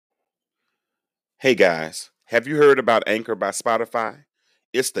Hey guys, have you heard about Anchor by Spotify?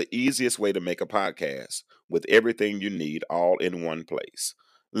 It's the easiest way to make a podcast with everything you need all in one place.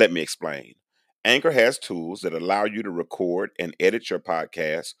 Let me explain. Anchor has tools that allow you to record and edit your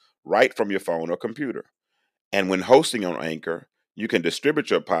podcast right from your phone or computer. And when hosting on Anchor, you can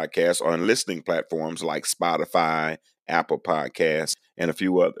distribute your podcast on listening platforms like Spotify, Apple Podcasts, and a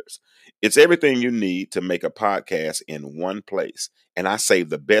few others. It's everything you need to make a podcast in one place. And I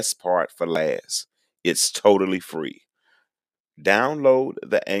save the best part for last. It's totally free. Download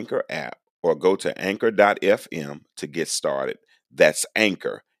the Anchor app or go to anchor.fm to get started. That's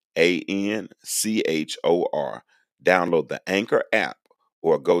Anchor, Anchor. Download the Anchor app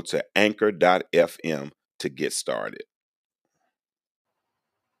or go to anchor.fm to get started.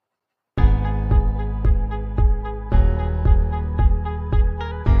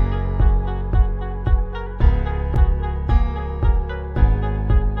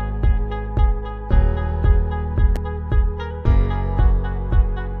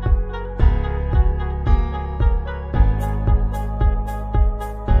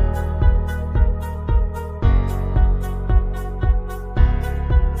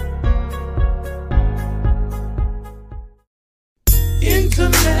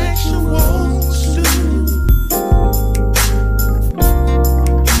 Intellectual stew.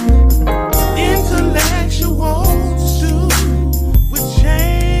 Intellectual stew with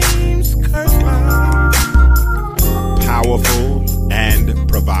James Kirkland. Powerful and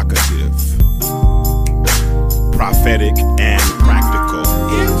provocative, prophetic and practical,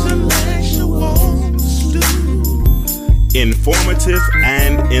 Intellectual stew. informative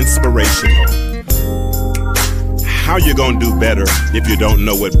and inspirational. How you gonna do better if you don't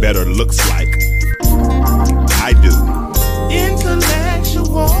know what better looks like? I do.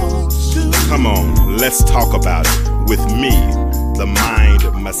 Intellectual stew. Come on, let's talk about it with me, the mind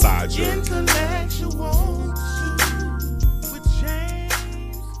massager. Intellectual stew with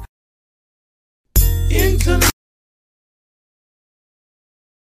James. Intellectual.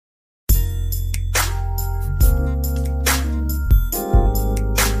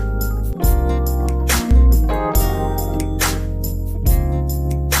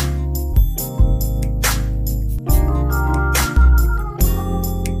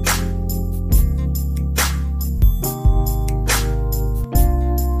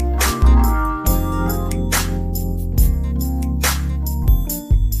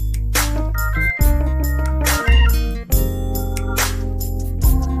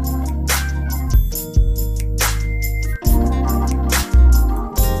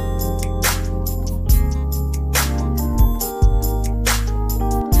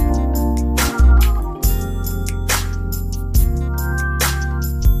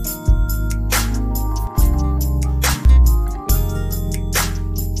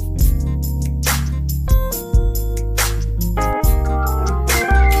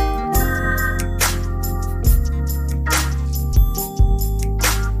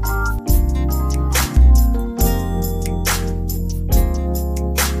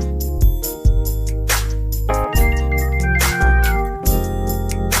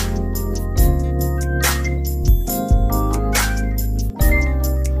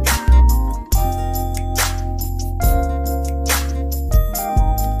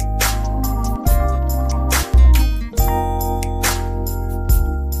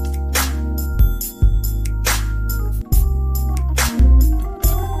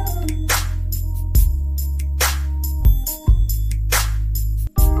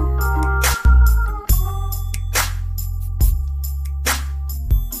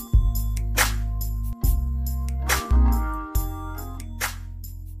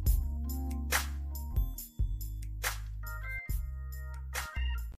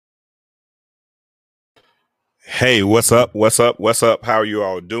 Hey, what's up? What's up? What's up? How are you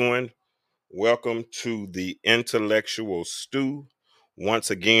all doing? Welcome to the Intellectual Stew.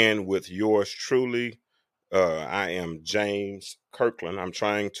 Once again, with yours truly. I am James Kirkland. I'm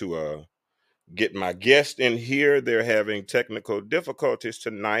trying to get my guest in here. They're having technical difficulties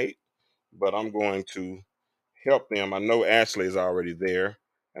tonight, but I'm going to help them. I know Ashley is already there,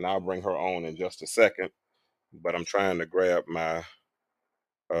 and I'll bring her on in just a second. But I'm trying to grab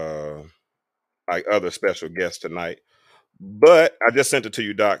uh, my other special guest tonight. But I just sent it to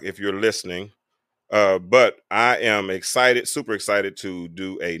you, Doc, if you're listening. But I am excited, super excited to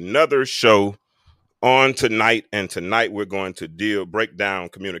do another show on tonight. And tonight we're going to break down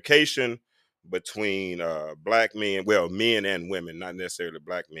communication between black men, well, men and women, not necessarily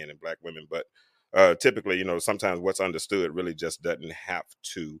black men and black women, but typically, sometimes what's understood really just doesn't have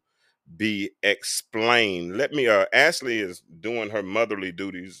to be explained. Let me Ashley is doing her motherly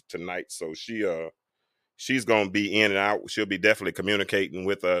duties tonight, so she's gonna be in and out. She'll be definitely communicating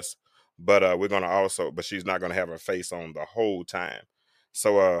with us, but we're gonna also, but she's not gonna have her face on the whole time.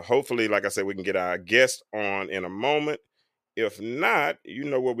 So hopefully, like I said, we can get our guest on in a moment. If not, you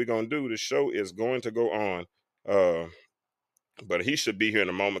know what we're gonna do. The show is going to go on. But he should be here in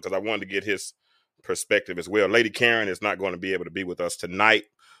a moment because I wanted to get his perspective as well. Lady Karen is not going to be able to be with us tonight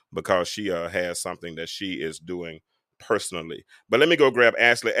because she has something that she is doing personally. But let me go grab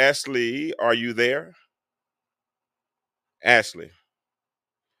Ashley. Ashley, are you there? Ashley.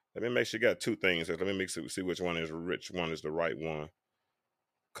 Let me make sure you got two things. Let me see which one is the right one.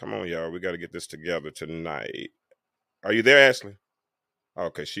 Come on, y'all. We got to get this together tonight. Are you there, Ashley?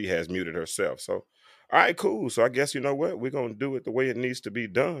 Okay, she has muted herself. So, all right, cool. So I guess you know what? We're going to do it the way it needs to be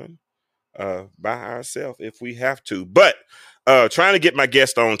done. By ourselves if we have to. But trying to get my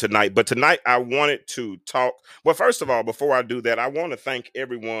guest on tonight. But tonight I wanted to talk. Well, first of all, before I do that, I want to thank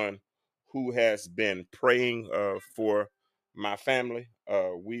everyone who has been praying for my family.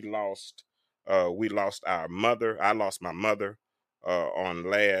 We lost our mother. I lost my mother on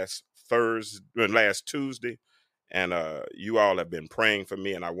last Tuesday. And you all have been praying for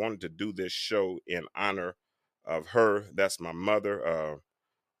me, and I wanted to do this show in honor of her. That's my mother.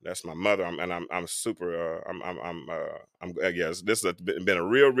 That's my mother. I'm super. Yes, this has been a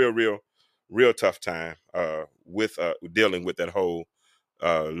real tough time with dealing with that whole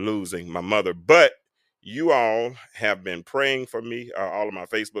losing my mother. But you all have been praying for me. All of my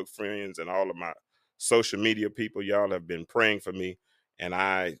Facebook friends and all of my social media people, y'all have been praying for me, and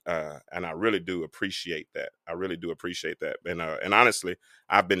I really do appreciate that. I really do appreciate that. And honestly,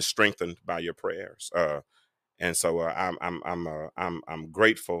 I've been strengthened by your prayers. And so I'm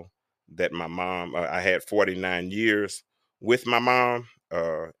grateful that my mom. I had 49 years with my mom,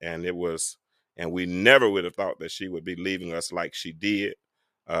 and we never would have thought that she would be leaving us like she did.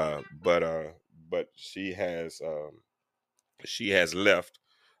 But she has left.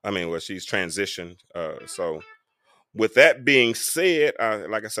 I mean, well, she's transitioned. So with that being said,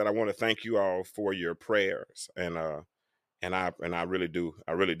 like I said, I want to thank you all for your prayers, and I really do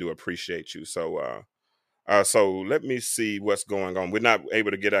appreciate you. So let me see what's going on. We're not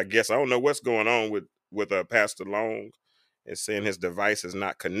able to get our guest. I don't know what's going on with Pastor Long. It's saying his device is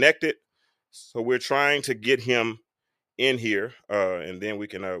not connected. So we're trying to get him in here, and then we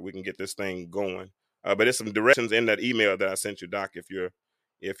can get this thing going. But there's some directions in that email that I sent you, Doc. If you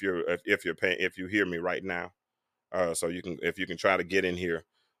hear me right now, so if you can try to get in here,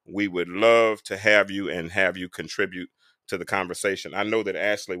 we would love to have you and have you contribute to the conversation. I know that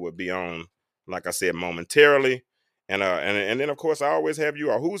Ashley will be on, like I said, momentarily, and then of course I always have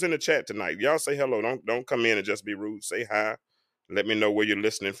you all. Who's in the chat tonight? Y'all say hello. Don't come in and just be rude. Say hi. Let me know where you're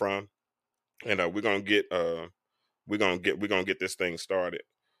listening from, and we're gonna get this thing started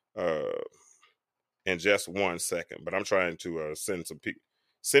in just 1 second. But I'm trying to send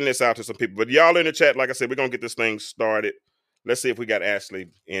this out to some people. But y'all in the chat, like I said, we're gonna get this thing started. Let's see if we got Ashley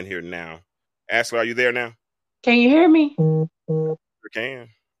in here now. Ashley, are you there now? Can you hear me? You can.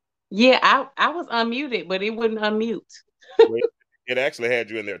 Yeah, I was unmuted, but it wouldn't unmute. It actually had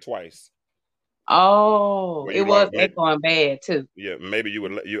you in there twice. Oh, it was echoing bad too. Yeah, maybe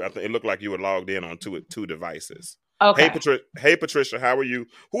I think it looked like you were logged in on two devices. Okay. Hey Patricia, how are you?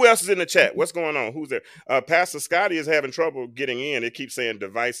 Who else is in the chat? What's going on? Who's there? Pastor Scotty is having trouble getting in. It keeps saying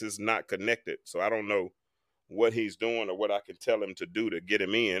devices not connected. So I don't know what he's doing or what I can tell him to do to get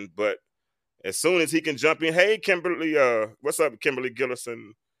him in. But as soon as he can jump in, hey Kimberly, what's up, Kimberly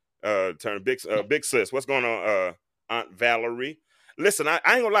Gillison? Turn big sis. What's going on, Aunt Valerie? Listen, I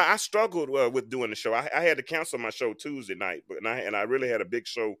ain't gonna lie. I struggled with doing the show. I had to cancel my show Tuesday night, and I really had a big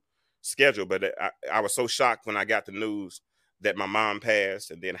show scheduled. But I was so shocked when I got the news that my mom passed,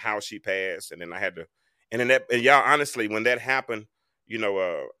 and then how she passed, and then I had to, and y'all, honestly, when that happened,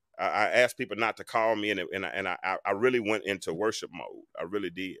 I asked people not to call me, and I really went into worship mode. I really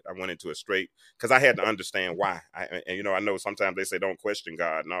did. I went into a straight, because I had to understand why. I know sometimes they say don't question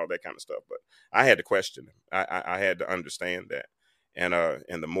God and all that kind of stuff, but I had to question him. I had to understand that. And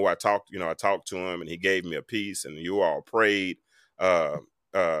the more I talked, I talked to him, and he gave me a peace, and you all prayed. And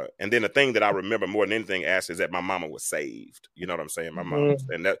then the thing that I remember more than anything, Ashley, is that my mama was saved. You know what I'm saying? My mom,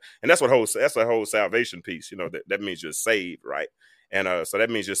 and that's a whole salvation piece. That means you're saved, right? And so that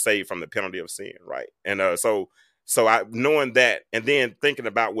means you're saved from the penalty of sin, right? And so I, knowing that, and then thinking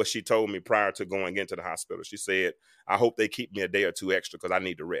about what she told me prior to going into the hospital, she said, "I hope they keep me a day or two extra because I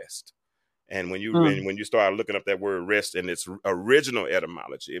need to rest." And when you start looking up that word rest in its original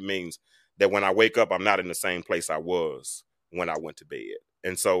etymology, it means that when I wake up, I'm not in the same place I was when I went to bed.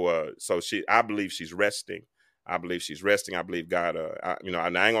 and so I believe she's resting. I believe she's resting. I believe God. And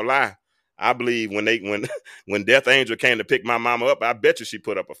I ain't gonna lie. I believe when Death Angel came to pick my mama up, I bet you she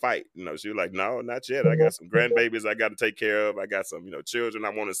put up a fight. She was like, no, not yet. I got some grandbabies I got to take care of. I got some, children I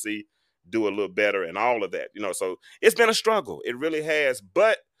want to see do a little better and all of that. So it's been a struggle. It really has.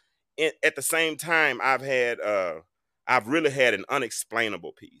 But at the same time, I've really had an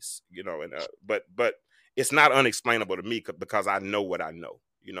unexplainable peace, but it's not unexplainable to me because I know what I know,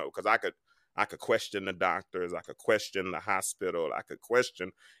 because I could question the doctors, I could question the hospital, I could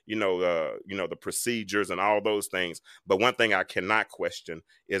question, the procedures and all those things. But one thing I cannot question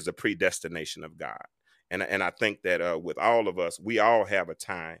is the predestination of God. And I think that with all of us, we all have a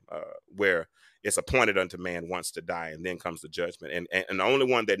time where it's appointed unto man once to die, and then comes the judgment. And the only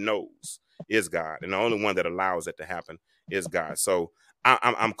one that knows is God, and the only one that allows it to happen is God. So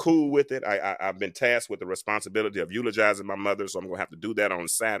I'm cool with it. I've been tasked with the responsibility of eulogizing my mother, so I'm gonna have to do that on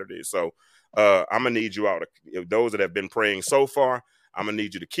Saturday. So I'm gonna need you all to, those that have been praying so far, I'm gonna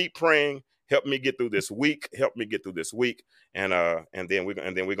need you to keep praying. Help me get through this week. And then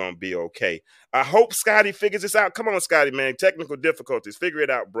we're gonna be okay. I hope Scotty figures this out. Come on, Scotty, man. Technical difficulties. Figure it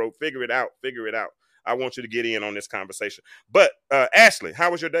out, bro. Figure it out. I want you to get in on this conversation. But Ashley, how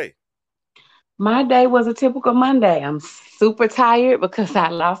was your day? My day was a typical Monday. I'm super tired because I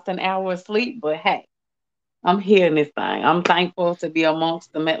lost an hour of sleep, but hey, I'm here in this thing. I'm thankful to be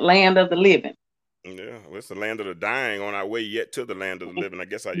amongst the land of the living. Yeah, well, it's the land of the dying on our way yet to the land of the living. I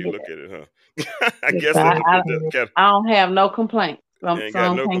guess how you look at it, huh? I guess I don't have no complaints. Ain't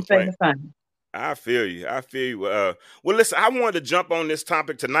got no complaint. I feel you. Well, listen, I wanted to jump on this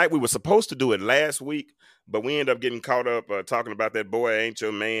topic tonight. We were supposed to do it last week, but we ended up getting caught up talking about that boy ain't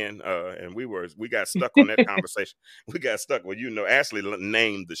your man, and we got stuck on that conversation. We got stuck. Well, Ashley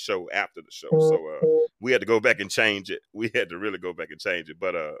named the show after the show, so we had to go back and change it. We had to really go back and change it.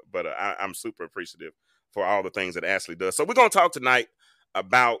 But I'm super appreciative for all the things that Ashley does. So we're gonna talk tonight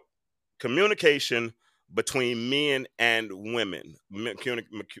about communication between men and women,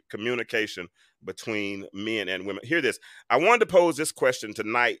 communication between men and women. Hear this. I wanted to pose this question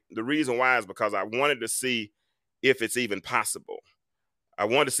tonight. The reason why is because I wanted to see if it's even possible. I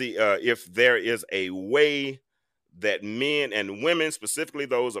want to see if there is a way that men and women, specifically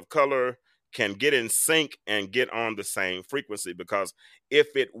those of color, can get in sync and get on the same frequency. Because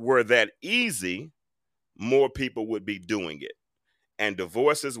if it were that easy, more people would be doing it. And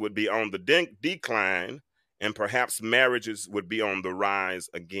divorces would be on the decline, and perhaps marriages would be on the rise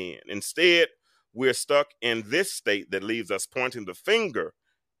again. Instead, we're stuck in this state that leaves us pointing the finger,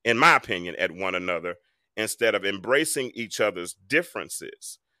 in my opinion, at one another, instead of embracing each other's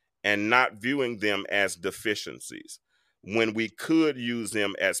differences and not viewing them as deficiencies, when we could use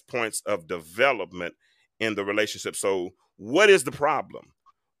them as points of development in the relationship. So what is the problem?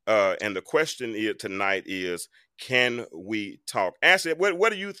 And the question tonight is, can we talk? Ashley,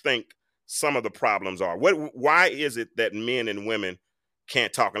 what do you think some of the problems are? Why is it that men and women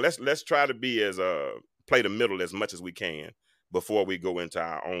can't talk? And let's try to be as play the middle as much as we can before we go into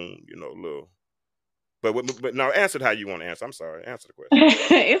our own, little. But no, answer it how you want to answer. I'm sorry, answer the question.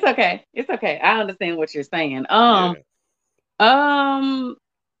 It's okay. I understand what you're saying.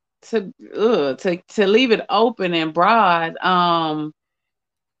 To leave it open and broad,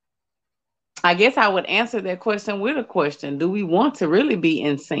 I guess I would answer that question with a question. Do we want to really be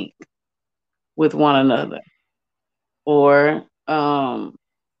in sync with one another? Or do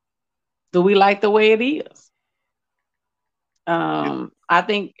we like the way it is? I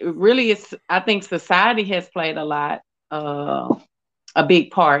think really I think society has played a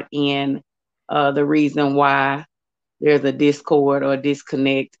big part in the reason why there's a discord or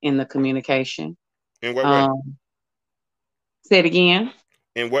disconnect in the communication. In what way? Say it again.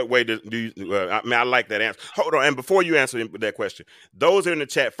 In what way do you, I like that answer. Hold on. And before you answer that question, those are in the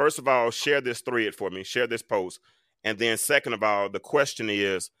chat, first of all, share this thread for me, share this post. And then second of all, the question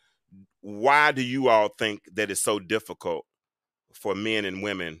is, why do you all think that it's so difficult for men and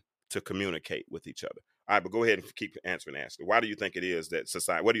women to communicate with each other? All right, but go ahead and keep answering, Ashley. Why do you think it is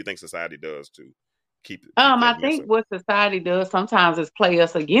that what do you think society does to keep I think what society does sometimes is play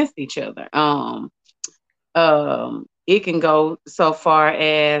us against each other. It can go so far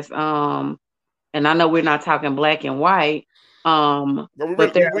as, and I know we're not talking black and white, but we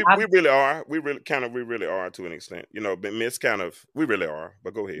really are. We really are to an extent, but it's kind of, we really are,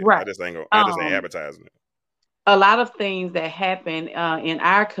 but go ahead. Right. I just ain't advertising it. A lot of things that happen in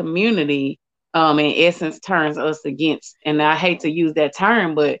our community, in essence, turns us against, and I hate to use that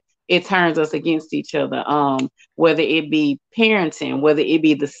term, but it turns us against each other. Whether it be parenting, whether it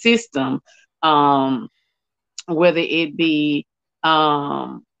be the system, whether it be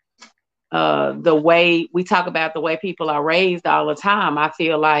The way we talk about the way people are raised all the time. I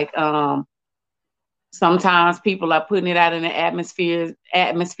feel like sometimes people are putting it out in the atmosphere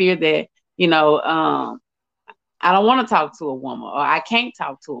that, I don't want to talk to a woman, or I can't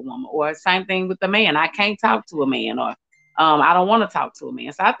talk to a woman, or same thing with the man. I can't talk to a man, or I don't want to talk to a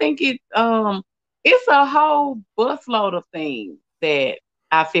man. So I think it's a whole busload of things that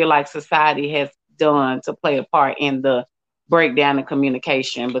I feel like society has done to play a part in the breakdown in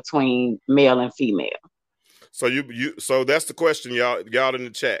communication between male and female. So that's the question, y'all in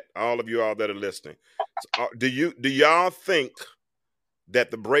the chat, all of you all that are listening. So, do y'all think that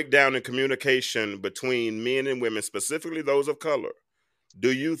the breakdown in communication between men and women, specifically those of color,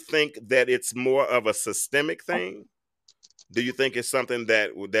 do you think that it's more of a systemic thing? Do you think it's something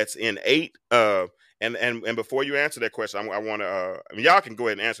that's innate? And before you answer that question, I want to. Y'all can go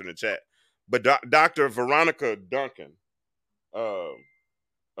ahead and answer in the chat. But Dr. Veronica Duncan,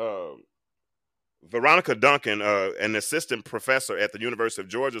 an assistant professor at the University of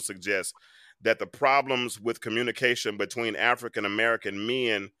Georgia, suggests that the problems with communication between African American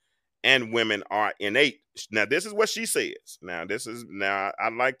men and women are innate. Now, this is what she says. I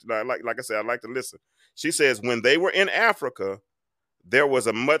like I said, I like to listen. She says, when they were in Africa, there was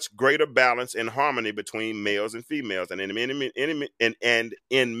a much greater balance and harmony between males and females, and in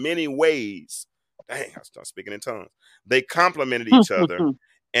many ways, dang, I start speaking in tongues. They complemented each other,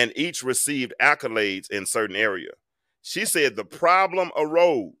 and each received accolades in certain area. She said the problem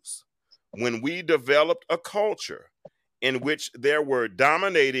arose when we developed a culture in which there were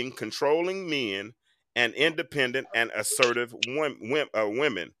dominating, controlling men and independent and assertive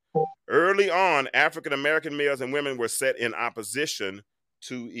women. Early on, African-American males and women were set in opposition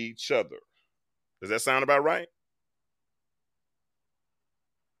to each other. Does that sound about right?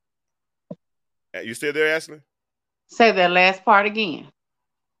 You still there, Ashley? Say that last part again.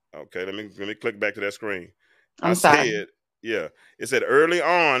 Okay, let me click back to that screen. I'm sorry. It said early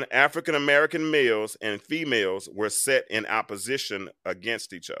on, African-American males and females were set in opposition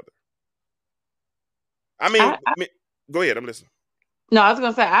against each other. I mean, go ahead, I'm listening. No, I was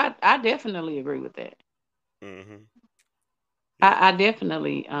going to say, I definitely agree with that. Mm-hmm. Yeah. I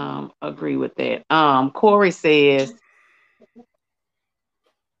definitely agree with that. Corey says,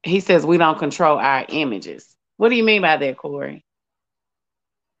 he says we don't control our images. What do you mean by that, Corey?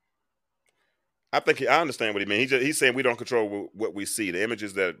 I think I understand what he means. He's saying we don't control what we see, the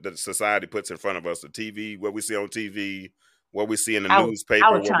images that society puts in front of us, the TV, what we see on TV, what we see in the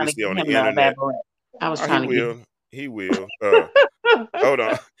newspaper, what we see on the internet. I was trying to get. He will. Hold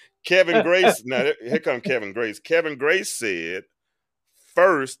on. Kevin Grace. Now, here comes Kevin Grace. Kevin Grace said,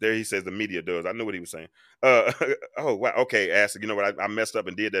 first, there he says the media does. I knew what he was saying. Oh, wow. Okay, Ashley, you know what? I messed up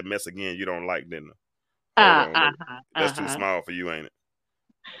and did that mess again. You don't like, didn't I? That's too small for you, ain't it?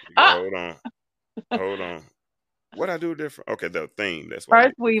 Hold on. What I do different? Okay, the theme. That's what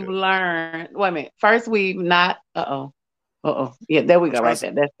first we've learned. Wait a minute. First we've not. Yeah, there we go. Right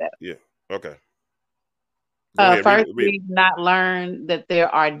there. That's that. Yeah. Okay. First, we've not learned that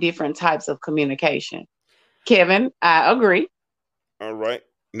there are different types of communication. Kevin, I agree. All right.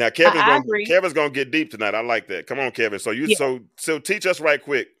 Now, Kevin's gonna get deep tonight. I like that. Come on, Kevin. So teach us right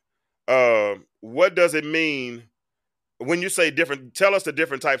quick. What does it mean when you say different? Tell us the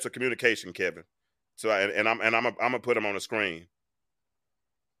different types of communication, Kevin. So I'm gonna put them on the screen.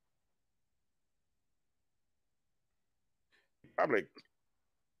 Probably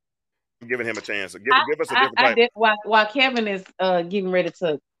giving him a chance. Give us a different type. While Kevin is getting ready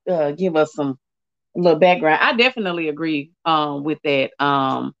to give us a little background, I definitely agree with that.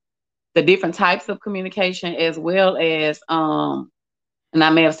 The different types of communication, as well as and I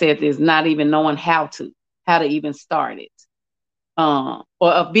may have said this, not even knowing how to even start it, or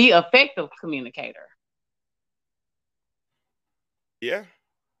be an effective communicator. Yeah.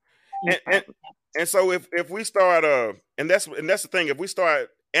 And so if we start and that's the thing, if we start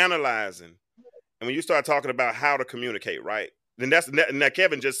analyzing and when you start talking about how to communicate, right? Then now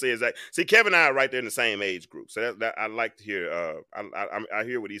Kevin just says that. See, Kevin and I are right there in the same age group. So that I like to hear I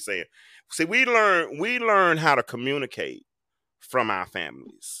hear what he's saying. See, we learn how to communicate from our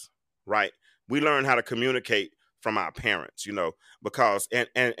families, right? We learn how to communicate from our parents, because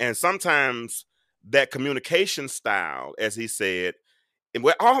and sometimes that communication style, as he said,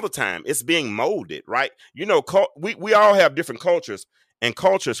 all the time, it's being molded, right? We all have different cultures, and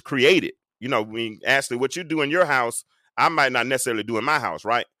cultures created. Ashley, what you do in your house, I might not necessarily do in my house,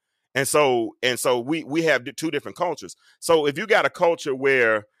 right? And so we have two different cultures. So if you got a culture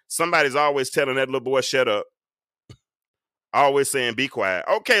where somebody's always telling that little boy, shut up, always saying, be quiet.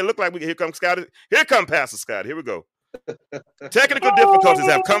 Okay, look like here comes Scott. Here comes Pastor Scott. Here we go. Technical difficulties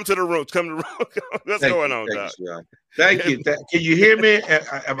have come to the room. What's going on, Doc? Thank you. Can you hear me?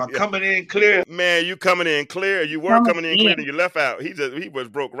 Am I coming in clear? Man, you coming in clear. You were coming in clear, and you left out. He was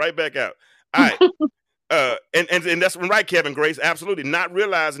broke right back out. All right. And that's right, Kevin Grace. Absolutely. Not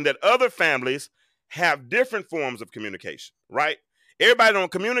realizing that other families have different forms of communication, right? Everybody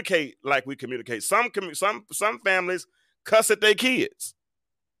don't communicate like we communicate. Some families cuss at their kids.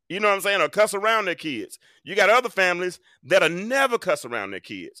 You know what I'm saying? Or cuss around their kids. You got other families that'll never cuss around their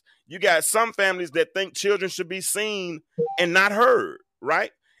kids. You got some families that think children should be seen and not heard,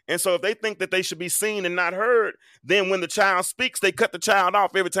 right? And so if they think that they should be seen and not heard, then when the child speaks, they cut the child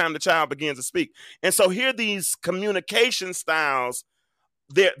off every time the child begins to speak. And so here these communication styles,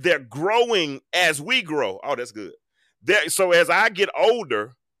 they're growing as we grow. Oh, that's good. So as I get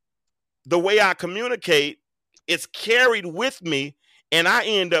older, the way I communicate, it's carried with me. And I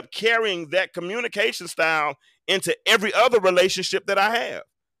end up carrying that communication style into every other relationship that I have.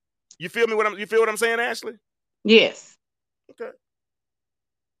 You feel me? You feel what I'm saying, Ashley? Yes. Okay.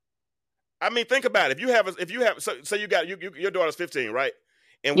 I mean, think about it. If you have, so you got your daughter's 15, right?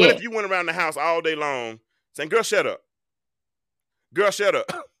 And what if you went around the house all day long saying, "Girl, shut up. Girl, shut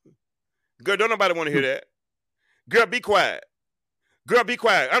up. Girl, don't nobody want to hear that. Girl, be quiet. Girl, be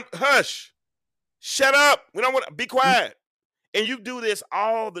quiet. Hush. Shut up. We don't want to be quiet." And you do this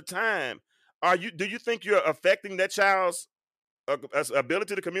all the time. Do you think you're affecting that child's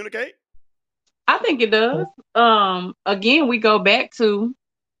ability to communicate? I think it does. Again, we go back to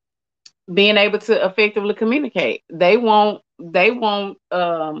being able to effectively communicate. They'll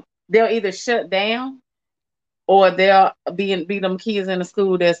either shut down or they'll be them kids in the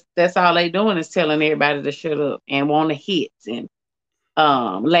school that's all they doing is telling everybody to shut up and want to hit and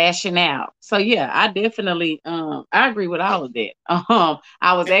lashing out. So yeah, I definitely I agree with all of that.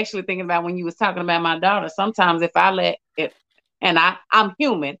 I was actually thinking about when you was talking about my daughter. Sometimes if I let it, and I'm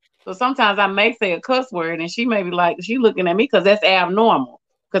human, so sometimes I may say a cuss word and she may be like, she looking at me because that's abnormal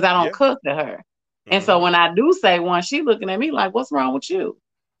because I don't cuss to her. Mm-hmm. And so when I do say one, she looking at me like, what's wrong with you?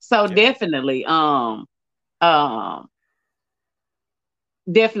 So definitely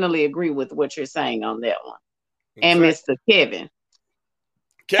definitely agree with what you're saying on that one. And Mr. Kevin.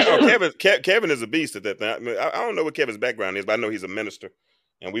 Kevin is a beast at that thing. I mean, I don't know what Kevin's background is, but I know he's a minister,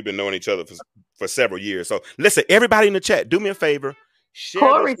 and we've been knowing each other for several years. So listen, everybody in the chat, do me a favor.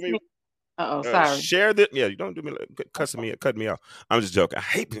 Share this. Sorry. Share this. Yeah, you don't do me cutting me off. I'm just joking. I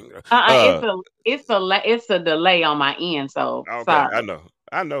hate being. It's a delay on my end. So okay, sorry.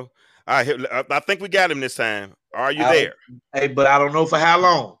 I know. I think we got him this time. Are you there? Hey, but I don't know for how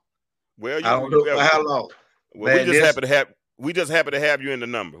long. Well, I don't know for how long. Well, man, we just happen to have you in the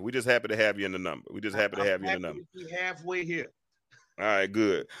number. We just happen to have you in the number. We're halfway here. All right,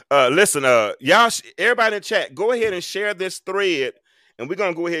 good. Listen, y'all, everybody in chat, go ahead and share this thread, and we're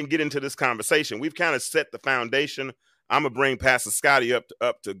gonna go ahead and get into this conversation. We've kind of set the foundation. I'm gonna bring Pastor Scotty up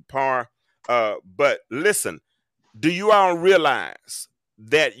to par. But listen, do you all realize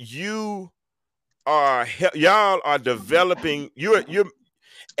that y'all are developing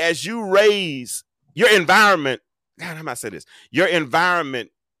as you raise your environment? God, how am I say this? Your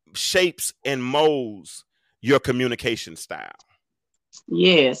environment shapes and molds your communication style.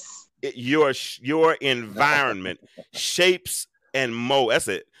 Yes. Your environment shapes and molds. That's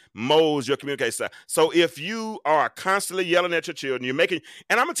it. Molds your communication style. So if you are constantly yelling at your children, and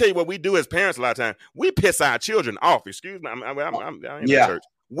I'm gonna tell you what we do as parents a lot of times. We piss our children off. Excuse me. I'm in the church.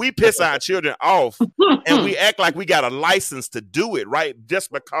 We piss our children off, and we act like we got a license to do it, right?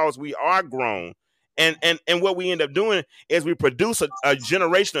 Just because we are grown. And what we end up doing is we produce a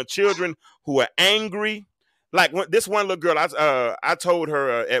generation of children who are angry. Like this one little girl, I told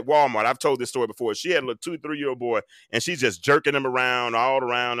her at Walmart, I've told this story before. She had a little 2-3-year-old boy, and she's just jerking him around, all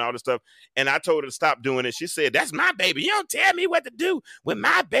this stuff. And I told her to stop doing it. She said, "That's my baby. You don't tell me what to do with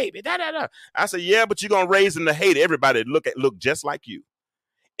my baby." I said, "Yeah, but you're gonna raise him to hate everybody that look just like you."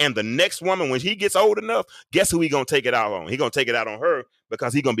 And the next woman, when he gets old enough, guess who he gonna take it out on? He gonna take it out on her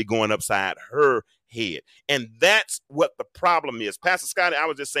because he gonna be going upside her head. And that's what the problem is. Pastor Scotty, I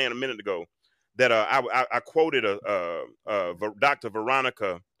was just saying a minute ago that I quoted Dr.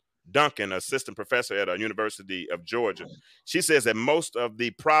 Veronica Duncan, assistant professor at University of Georgia. She says that most of the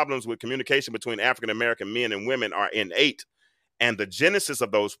problems with communication between African-American men and women are innate, and the genesis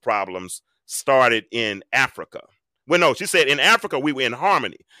of those problems started in Africa. Well, no, she said in Africa we were in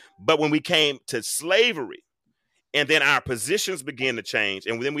harmony, but when we came to slavery, and then our positions began to change,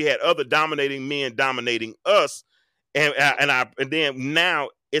 and then we had other dominating men dominating us, and then now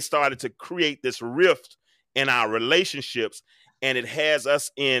it started to create this rift in our relationships, and it has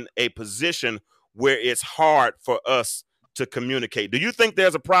us in a position where it's hard for us to communicate. Do you think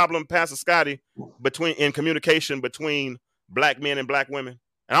there's a problem, Pastor Scotty, in communication between black men and black women?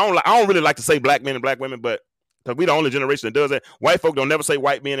 And I don't really like to say black men and black women, but because we're the only generation that does that. White folk don't never say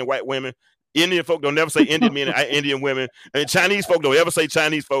white men and white women. Indian folk don't never say Indian men and Indian women. And Chinese folk don't ever say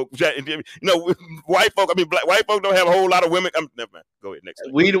Chinese folk. You know, white folk. I mean, white folk don't have a whole lot of women. Never mind. Go ahead next.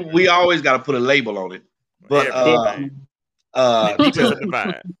 We always got to put a label on it. But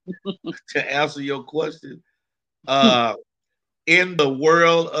to answer your question, in the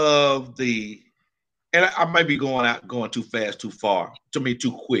world of and I might be going too fast, too far,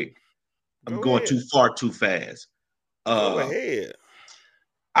 too quick. I'm going too far, too fast. Go ahead.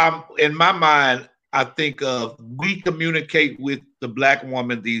 I'm in my mind, I think of we communicate with the black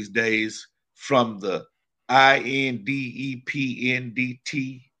woman these days from the INDEPNDT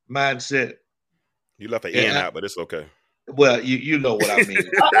mindset. You left an N out, but it's okay. Well, you know what I mean.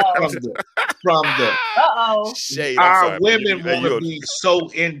 from the Shade, our women want to be so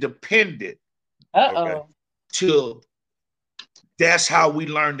independent. Till that's how we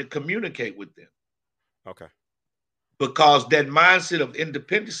learn to communicate with them. Okay. Because that mindset of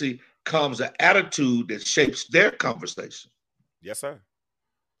independency comes an attitude that shapes their conversation. Yes, sir.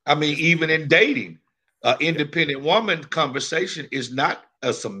 I mean, even in dating, an independent woman conversation is not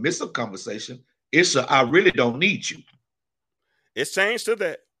a submissive conversation. It's I really don't need you. It's changed to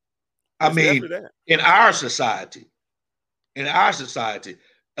that. I mean, in our society,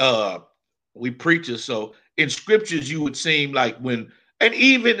 we preachers, so in scriptures, you would seem like and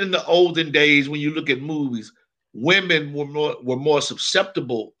even in the olden days, when you look at movies, women were more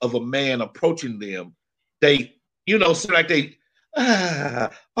susceptible of a man approaching them. They, seem like they,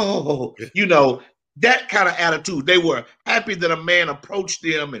 that kind of attitude. They were happy that a man approached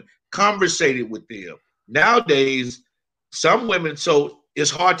them and conversated with them. Nowadays, some women, so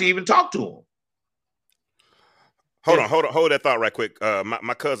it's hard to even talk to them. Hold that thought right quick.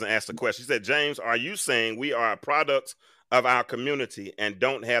 My cousin asked a question. She said, James, are you saying we are products of our community and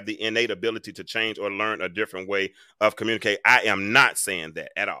don't have the innate ability to change or learn a different way of communicate? I am not saying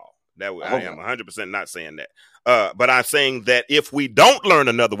that at all. I am 100% not saying that. But I'm saying that if we don't learn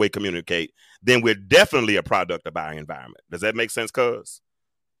another way to communicate, then we're definitely a product of our environment. Does that make sense, cuz?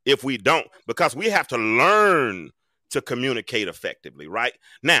 If we don't, because we have to learn to communicate effectively, right?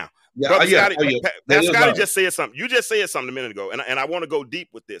 Now, Scotty just said something. You just said something a minute ago, and I want to go deep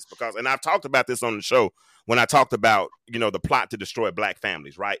with this and I've talked about this on the show when I talked about, the plot to destroy black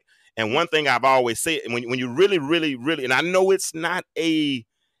families, right? And one thing I've always said, when you really, really, really, and I know it's not a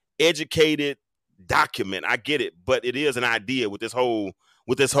educated document, I get it, but it is an idea with this whole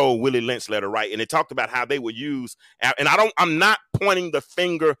Willie Lynch letter, right? And it talked about how they would use, and I'm not pointing the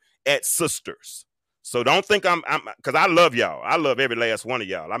finger at sisters. So don't think because I love y'all. I love every last one of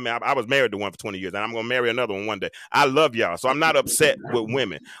y'all. I mean, I was married to one for 20 years, and I'm going to marry another one day. I love y'all. So I'm not upset with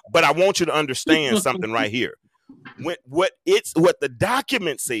women. But I want you to understand something right here. What the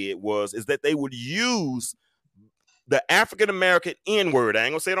document said is that they would use the African-American N-word. I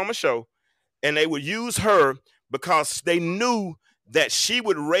ain't going to say it on my show. And they would use her because they knew that she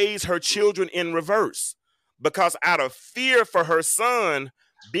would raise her children in reverse. Because out of fear for her son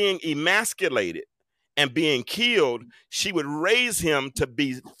being emasculated and being killed, she would raise him to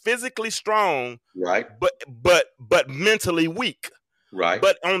be physically strong, right? But mentally weak, right?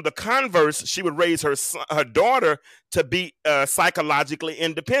 But on the converse, she would raise her daughter to be psychologically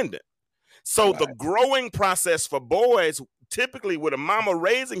independent. So the growing process for boys, typically with a mama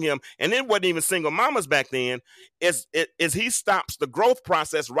raising him, and it wasn't even single mamas back then, is he stops the growth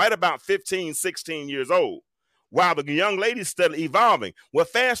process right about 15, 16 years old, while the young lady's still evolving. Well,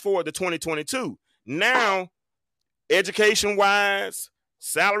 fast forward to 2022. Now, education-wise,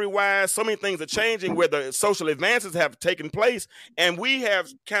 salary-wise, so many things are changing where the social advances have taken place, and we have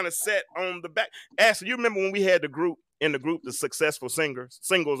kind of set on the back. Ashley, you remember when we had the successful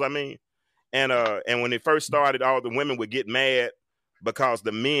singles, I mean, and when it first started, all the women would get mad because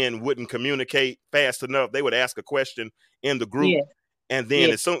the men wouldn't communicate fast enough. They would ask a question in the group, and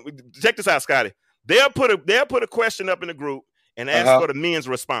then check this out, Scotty. They'll put a question up in the group and ask for the men's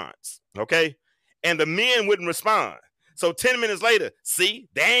response, okay? And the men wouldn't respond. So 10 minutes later, see,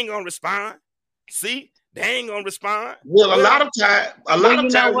 they ain't gonna respond. See, they ain't gonna respond. Well, a lot of time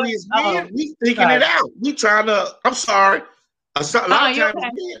we as men, we thinking it out. We trying to, I'm sorry. A lot of times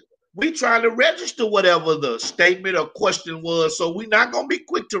we trying to register whatever the statement or question was, so we're not gonna be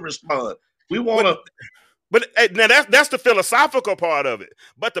quick to respond. We want to. But now that's the philosophical part of it.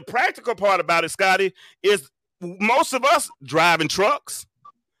 But the practical part about it, Scotty, is most of us driving trucks.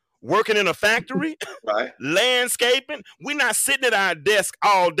 working in a factory, right, landscaping. We're not sitting at our desk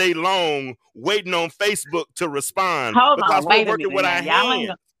all day long waiting on Facebook to respond. Hold because on, wait we're a working minute with now. our Y'all ain't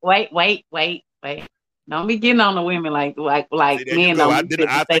hands. wait. Don't be getting on the women like See, there you men go. don't I do didn't. shit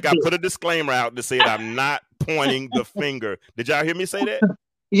I that they think I do. put a disclaimer out that said I'm not pointing the finger. Did y'all hear me say that?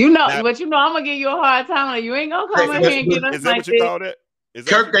 You know, Now- but you know I'm gonna give you a hard time. You ain't gonna come in here and get us Is that like what you this. call that? Is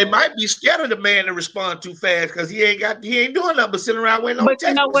that Kirk, what you they call might be scared of the man to respond too fast because he ain't doing nothing but sitting around waiting on But text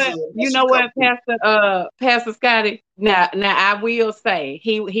you know what? messages. You know what, Pastor Scotty. Now I will say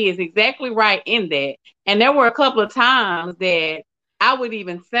he is exactly right in that. And there were a couple of times that I would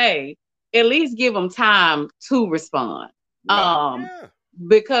even say at least give them time to respond. Yeah.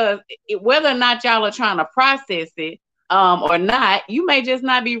 Because whether or not y'all are trying to process it or not, you may just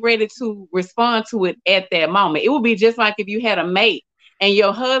not be ready to respond to it at that moment. It would be just like if you had a mate and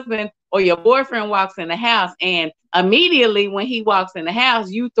your husband or your boyfriend walks in the house, and immediately when he walks in the house,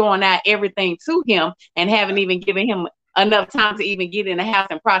 you throwing out everything to him and haven't even given him enough time to even get in the house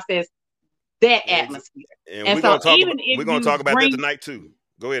and process that atmosphere. And we're gonna talk about that tonight too.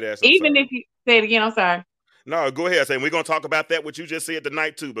 Go ahead, Ashley. Even if you say it again, I'm sorry. No, go ahead. We're gonna talk about that what you just said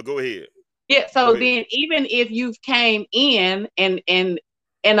tonight too. But go ahead. Yeah. So then, even if you've came in and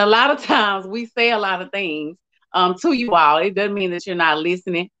a lot of times we say a lot of things to you all, it doesn't mean that you're not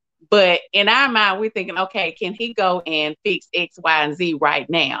listening. But in our mind, we're thinking, okay, can he go and fix X, Y, and Z right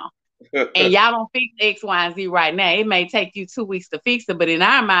now? And y'all don't fix X, Y, and Z right now. It may take you 2 weeks to fix it, but in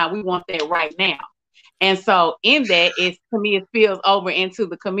our mind, we want that right now. And so in that, to me, it spills over into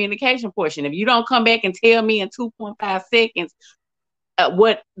the communication portion. If you don't come back and tell me in 2.5 seconds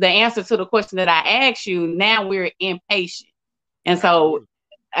what the answer to the question that I asked you, now we're impatient. And so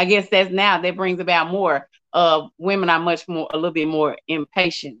I guess that brings about more women are a little bit more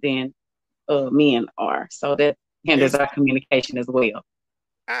impatient than men are. So that hinders our communication as well.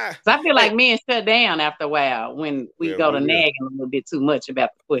 So I feel like men shut down after a while when we go to nagging a little bit too much about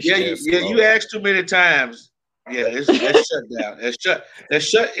the question. You ask too many times. Yeah, that's shut down.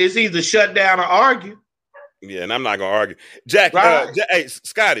 It's either shut down or argue. Yeah, and I'm not gonna argue. Jackie, right. Hey,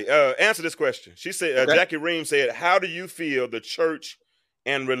 Scotty, answer this question. She said, Jackie Ream said, "How do you feel the church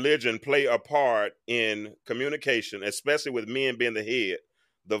and religion play a part in communication, especially with men being the head,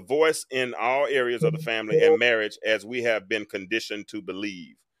 the voice in all areas of the family and marriage, as we have been conditioned to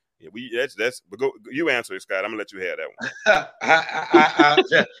believe?" Yeah, you answer it, Scott. I'm gonna let you have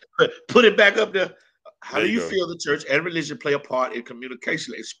that one. Put it back up there. How do you feel the church and religion play a part in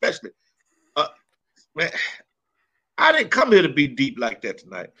communication, especially? Man, I didn't come here to be deep like that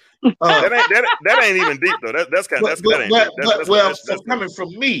tonight. That ain't even deep though. That's kind of coming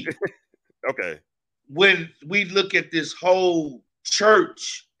from me. Okay. When we look at this whole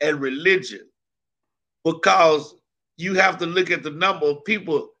church and religion, because you have to look at the number of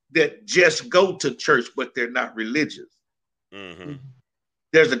people that just go to church, but they're not religious. Mm-hmm.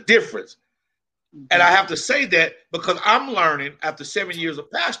 There's a difference. And I have to say that because I'm learning after 7 years of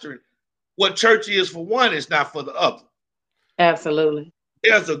pastoring, what church is for one is not for the other. Absolutely.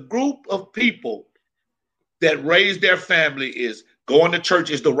 There's a group of people that raise their family is going to church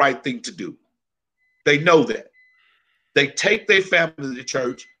is the right thing to do. They know that. They take their family to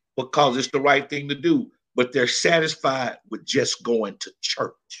church because it's the right thing to do, but they're satisfied with just going to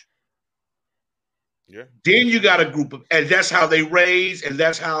church. Yeah. Then you got a group of, and that's how they raise, and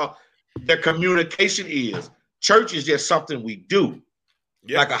that's how their communication is. Church is just something we do,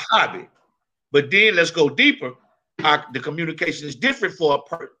 like a hobby. But then let's go deeper. The communication is different for a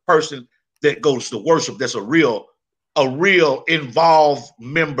person that goes to worship. That's a real involved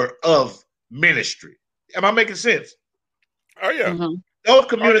member of ministry. Am I making sense? Oh yeah. Mm-hmm. Those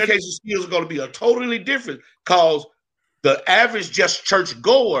communication skills are going to be a totally different, because the average just church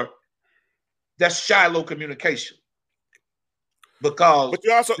goer, that's shallow communication. Because but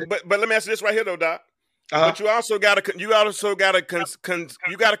you also but let me ask you this right here though, Doc. But you also gotta consider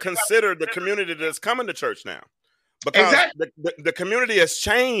the community that's coming to church now, because the community has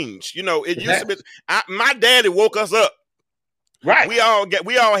changed. You know, it used to be. My daddy woke us up. Right. We all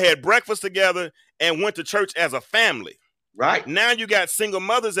had breakfast together and went to church as a family. Right. Now you got single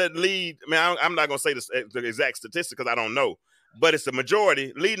mothers that lead. I mean, I'm not gonna say the exact statistic because I don't know, but it's the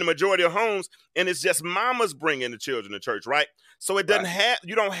majority leading the majority of homes, and it's just mamas bringing the children to church, right? So it doesn't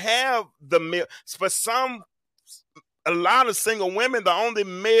you don't have the male. For a lot of single women, the only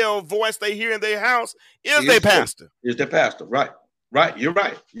male voice they hear in their house is their pastor. Is their pastor, right? Right. You're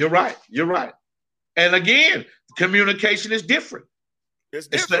right. And again, communication is different. It's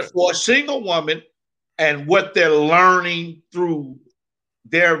different. For a single woman and what they're learning through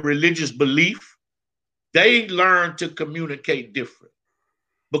their religious belief, they learn to communicate different.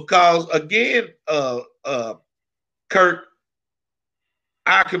 Because again, Kurt,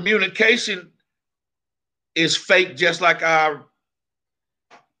 our communication is fake, just like our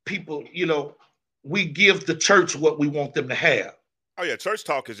people, we give the church what we want them to have. Oh yeah, church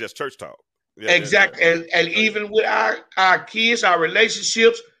talk is just church talk. Yeah, exactly. And even with our kids, our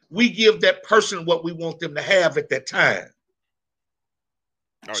relationships, we give that person what we want them to have at that time.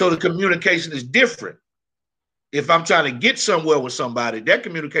 So the communication is different. If I'm trying to get somewhere with somebody, that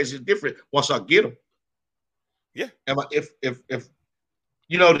communication is different once I get them. Yeah. If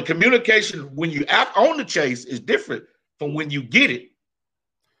the communication when you on the chase is different from when you get it.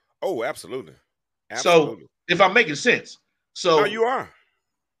 Oh, absolutely. So if I'm making sense. So no, you are.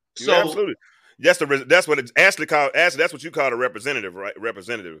 Absolutely. That's what it's Ashley called. Ashley, that's what you call a representative, right?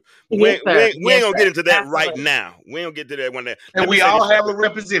 Representative. We ain't gonna get into that right now. We ain't gonna get to that one day. And we all have a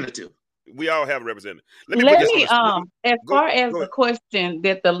representative. We all have a representative. Let me as far as the question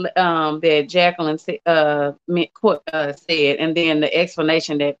that that Jacqueline said, and then the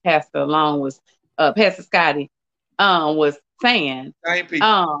explanation that Pastor Pastor Scotty was saying.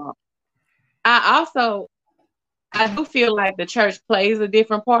 I do feel like the church plays a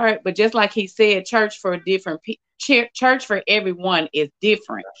different part, but just like he said, church for everyone is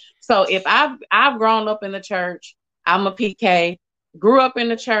different. So if I've grown up in the church, I'm a PK, grew up in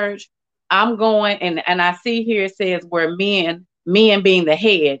the church, I'm going and I see here it says where men being the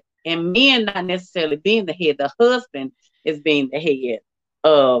head, and men not necessarily being the head, the husband is being the head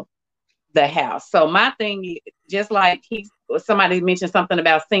of the house. So my thing, just like somebody mentioned something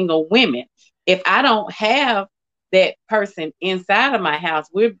about single women, if I don't have that person inside of my house,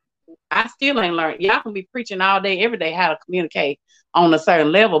 I still ain't learned. Y'all can be preaching all day, every day how to communicate on a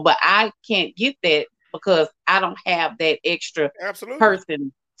certain level, but I can't get that because I don't have that extra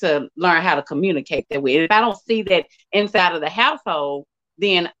person to learn how to communicate that way. If I don't see that inside of the household,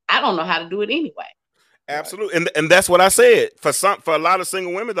 then I don't know how to do it anyway. Absolutely, and that's what I said. For a lot of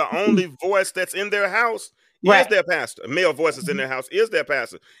single women, the only voice that's in their house is their pastor. Male voices in their house is their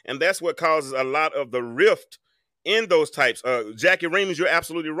pastor, and that's what causes a lot of the rift in those types. Jackie Raymond, you're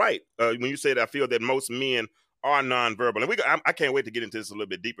absolutely right when you said I feel that most men are nonverbal, and I can't wait to get into this a little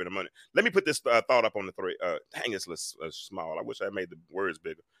bit deeper in a minute. Let me put this thought up on the three. Dang, it's small. I wish I made the words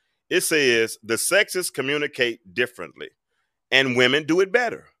bigger. It says the sexes communicate differently, and women do it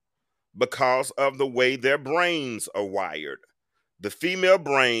better because of the way their brains are wired. The female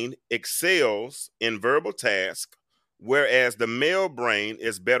brain excels in verbal tasks, whereas the male brain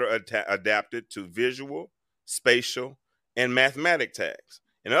is better adapted to visual, spatial, and mathematic tasks.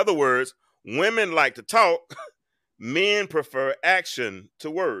 In other words, women like to talk, men prefer action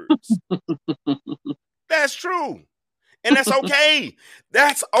to words. That's true. And that's okay.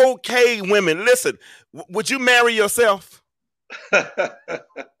 That's okay, women. Listen, would you marry yourself?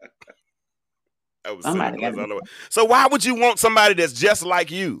 So why would you want somebody that's just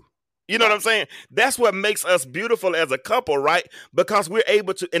like you? You know what I'm saying? That's what makes us beautiful as a couple, right? Because we're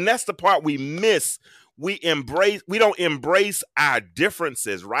able to, and that's the part we miss. We don't embrace our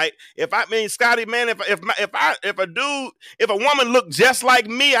differences, right? Scotty, man, if a woman looked just like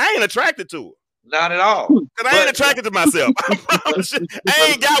me, I ain't attracted to her. Not at all. Because I ain't attracted to myself. I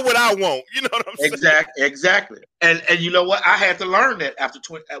ain't got what I want. You know what I'm saying? Exactly. And you know what? I had to learn that after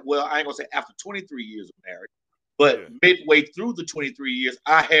I ain't gonna say after 23 years of marriage, but midway through the 23 years,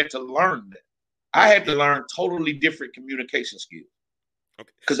 I had to learn that. I had to learn totally different communication skills.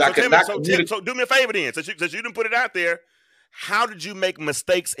 Because so do me a favor then, since you didn't put it out there. How did you make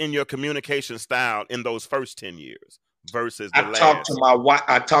mistakes in your communication style in those first 10 years versus the last?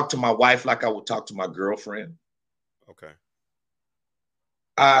 I talked to my wife like I would talk to my girlfriend. Okay.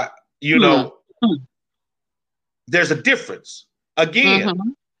 There's a difference.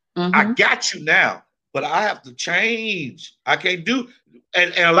 Again, I got you now, but I have to change. I can't do,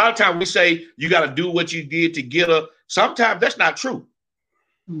 and a lot of times we say you got to do what you did to get her. Sometimes that's not true.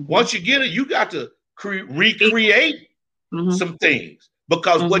 Once you get her, you got to recreate some things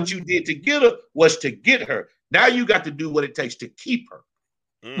because what you did to get her was to get her. Now you got to do what it takes to keep her.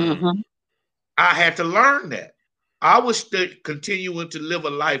 I had to learn that. I was still continuing to live a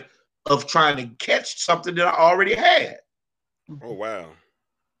life of trying to catch something that I already had. Oh, wow.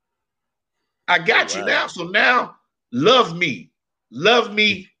 I got you now. So now love me. Love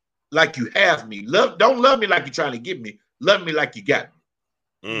me like you have me. Don't love me like you're trying to get me. Love me like you got me.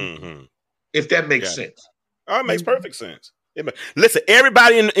 If that makes sense. Oh, it makes perfect sense. Listen,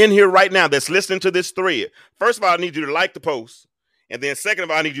 everybody in here right now that's listening to this thread, first of all, I need you to like the post. And then second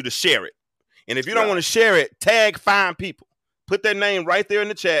of all, I need you to share it. And if you don't want to share it, tag 5 people. Put their name right there in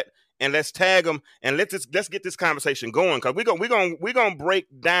the chat and let's tag them, and let's get this conversation going, because we're gonna break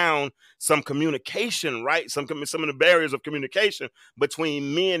down some communication, right? Some of the barriers of communication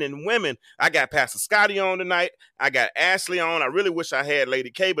between men and women. I got Pastor Scotty on tonight. I got Ashley on. I really wish I had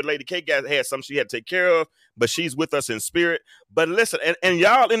Lady K, but Lady K had something she had to take care of, but she's with us in spirit. But listen, and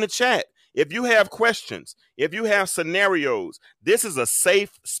y'all in the chat, if you have questions, if you have scenarios, this is a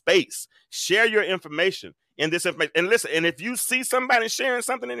safe space. Share your information in this information. And listen, and if you see somebody sharing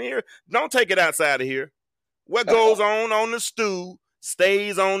something in here, don't take it outside of here. What goes on the stew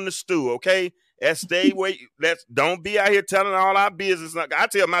stays on the stew, okay? Don't be out here telling all our business. I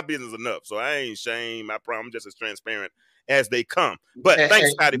tell my business enough, so I ain't shame. I promise, I'm just as transparent as they come. But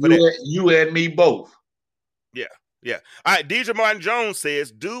thanks, Scotty, for that. You and me both. Yeah. All right. Deidre Martin Jones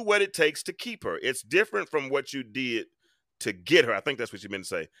says, do what it takes to keep her. It's different from what you did to get her. I think that's what you meant to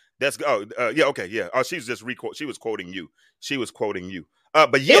say. Yeah. Okay. Yeah. Oh, she was quoting you.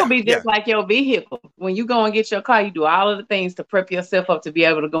 But yeah. It'll be just like your vehicle. When you go and get your car, you do all of the things to prep yourself up to be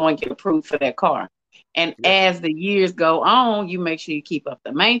able to go and get approved for that car. And as the years go on, you make sure you keep up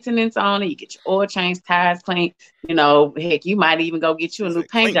the maintenance on it. You get your oil change, tires clean. Heck, you might even go get you a new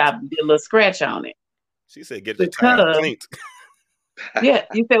paint job and get a little scratch on it. She said, "Get the tires cleaned." Yeah,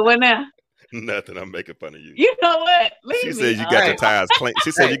 you said what now? Nothing. I'm making fun of you. You know what? She said you got your tires cleaned.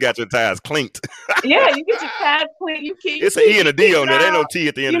 She said you got your tires cleaned. Yeah, you get your tires cleaned. You keep. It's an E and a D on there. There ain't no T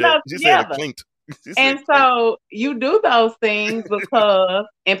at the end of that. She said cleaned. And so you do those things because,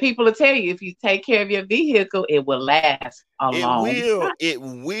 and people will tell you, if you take care of your vehicle, it will last a long time. It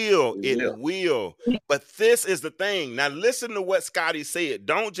will. But this is the thing. Now listen to what Scotty said.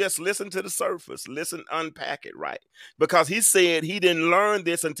 Don't just listen to the surface. Listen, unpack it, right? Because he said he didn't learn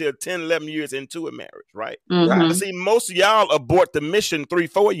this until 10, 11 years into a marriage, right? Mm-hmm. See, most of y'all abort the mission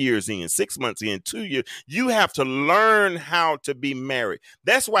 3-4 years in, 6 months in, 2 years. You have to learn how to be married.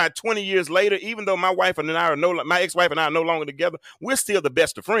 That's why 20 years later, even though my ex-wife and I are no longer together, we're still the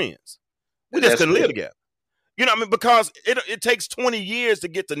best of friends. We just couldn't live together. You know what I mean? Because it takes 20 years to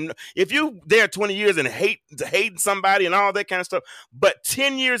get to know. If you there 20 years and hating somebody and all that kind of stuff, but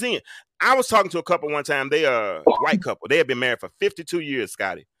 10 years in, I was talking to a couple one time. They white couple. They had been married for 52 years,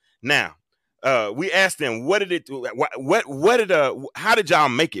 Scotty. Now, we asked them, how did y'all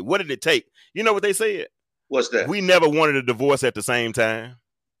make it? What did it take? You know what they said? What's that? We never wanted a divorce at the same time.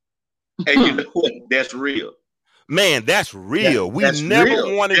 And you know what? That's real. Man, that's real. We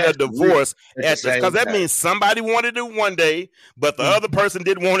never wanted a divorce because that means somebody wanted it one day, but the other person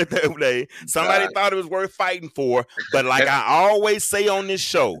didn't want it that day. Somebody thought it was worth fighting for. But like I always say on this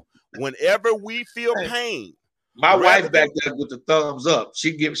show, whenever we feel pain, my wife back there with the thumbs up.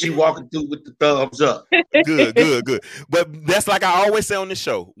 She walking through with the thumbs up. Good. But that's like I always say on this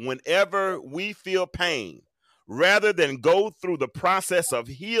show, whenever we feel pain, rather than go through the process of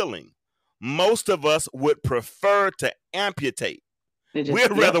healing, most of us would prefer to amputate.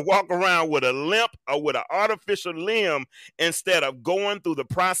 We'd rather walk around with a limp or with an artificial limb instead of going through the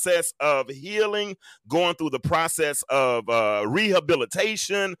process of healing, going through the process of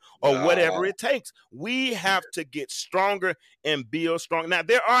rehabilitation or whatever it takes. We have to get stronger and build strong. Now,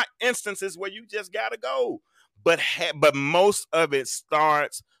 there are instances where you just got to go, but most of it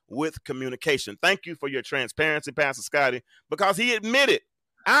starts with communication. Thank you for your transparency, Pastor Scotty, because he admitted,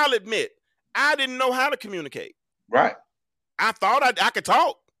 I'll admit, I didn't know how to communicate. Right. I thought I could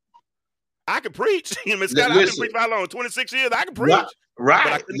talk. I could preach. I can preach for how long? 26 years. I can preach.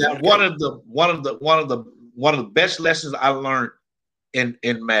 Right. Now, one of the best lessons I learned in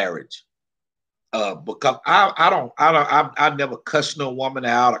marriage, because I never cuss no woman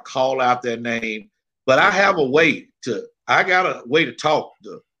out or call out their name, but I got a way to talk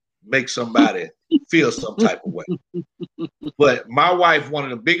to make somebody feel some type of way. But my wife, one of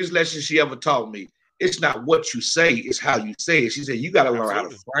the biggest lessons she ever taught me, it's not what you say, it's how you say it. She said, you got to learn how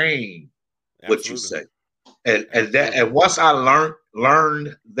to frame what you say. And once I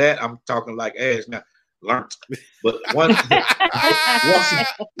learned that, I'm talking like ass now, learned. But once I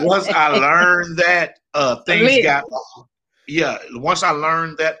learned that, once I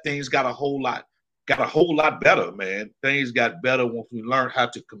learned that, things got a whole lot better, man. Things got better once we learned how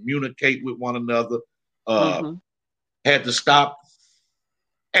to communicate with one another. Had to stop.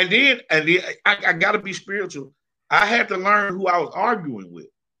 And then I got to be spiritual. I had to learn who I was arguing with.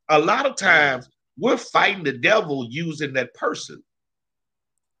 A lot of times we're fighting the devil using that person.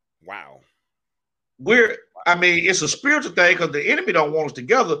 Wow. It's a spiritual thing because the enemy don't want us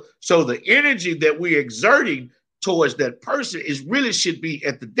together. So the energy that we're exerting towards that person should be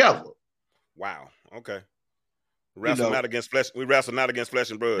at the devil. Wow. Okay. Not against flesh. We wrestle not against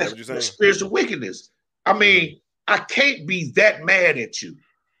flesh and blood. That's what you're saying? Spiritual wickedness. I can't be that mad at you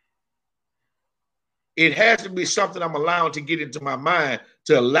It has to be something I'm allowing to get into my mind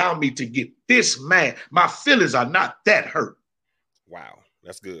to allow me to get this mad. My feelings are not that hurt. Wow,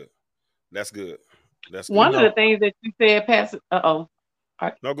 that's good. That's good. That's good. One of the things that you said, Pastor. No,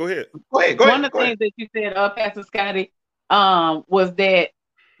 go ahead. Go ahead. One of the things that you said, Pastor Scotty, was that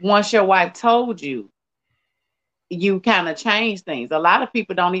once your wife told you, you kind of change things. A lot of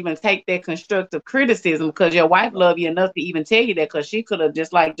people don't even take that constructive criticism because your wife love you enough to even tell you that, because she could have,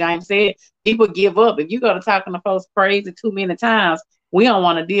 just like James said, people give up. If you go to talking to folks crazy too many times, we don't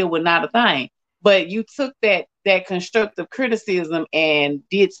want to deal with not a thing. But you took that constructive criticism and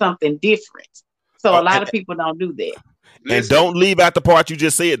did something different. So a lot of people don't do that. And don't leave out the part you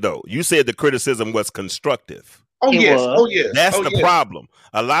just said, though. You said the criticism was constructive. Oh, yes. Oh, yes. That's the problem.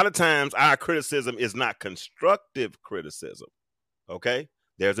 A lot of times our criticism is not constructive criticism. Okay?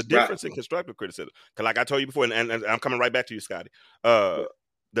 There's a difference in constructive criticism. Because like I told you before, and I'm coming right back to you, Scotty. The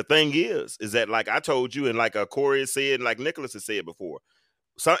thing is that, like I told you, and like Corey has said, and like Nicholas has said before,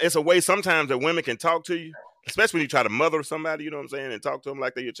 it's a way sometimes that women can talk to you, especially when you try to mother somebody, you know what I'm saying, and talk to them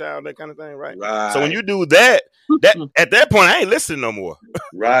like they're your child, that kind of thing, right? So when you do that at that point, I ain't listening no more.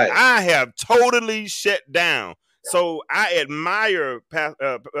 Right. I have totally shut down. So I admire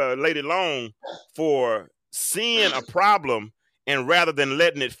Lady Long for seeing a problem, and rather than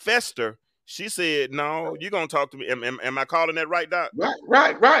letting it fester, she said, "No, you're gonna talk to me." Am I calling that right, Doc?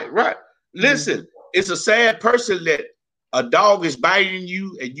 Right. Listen, it's a sad person that a dog is biting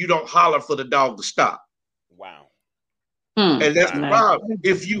you and you don't holler for the dog to stop. Wow. And that's the problem.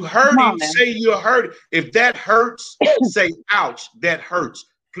 If you hurt him, say you're hurt. If that hurts, say, "Ouch, that hurts."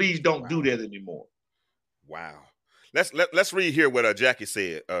 Please don't do that anymore. Wow. Let's read here what Jackie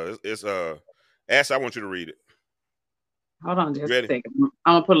said. It's Ash, I want you to read it. Hold on just a second. I'm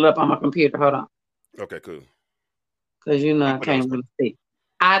gonna put it up on my computer. Hold on. Okay, cool. Because I can't really see.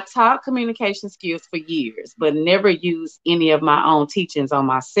 I taught communication skills for years, but never used any of my own teachings on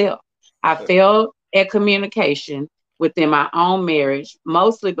myself. I failed at communication within my own marriage,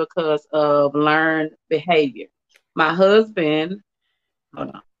 mostly because of learned behavior. My husband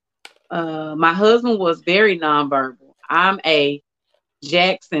was very nonverbal. I'm a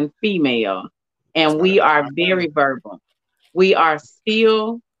Jackson female, and we are very verbal. We are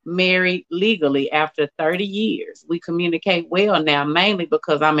still married legally after 30 years. We communicate well now, mainly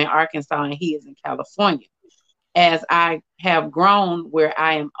because I'm in Arkansas and he is in California. As I have grown where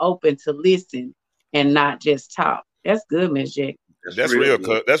I am open to listen and not just talk. That's good, Miss Jack. That's real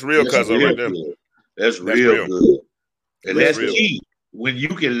good. That's real cousin right there. That's real good. And that's key. When you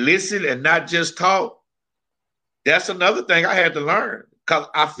can listen and not just talk, that's another thing I had to learn. Because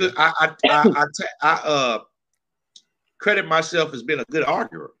I feel I credit myself as being a good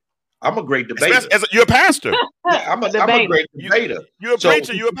arguer. I'm a great debater. You're a pastor. I'm a great debater. You're a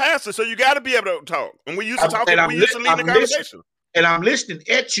preacher. You're a pastor. So you got to be able to talk. And we used to talk. We used to lead the conversation. And I'm listening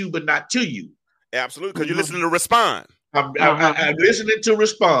at you, but not to you. Absolutely, because you're listening to respond. I'm listening to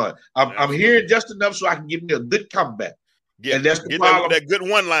respond. I'm hearing just enough so I can give me a good comeback. Yeah, and that's the problem. That good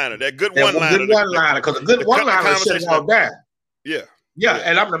one-liner. Because a good one-liner shuts it all down. Yeah.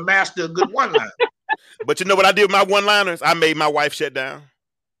 And I'm the master of good one-liner. But you know what I did with my one-liners? I made my wife shut down.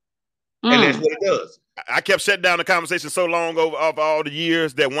 And that's what it does. I kept shutting down the conversation so long over all the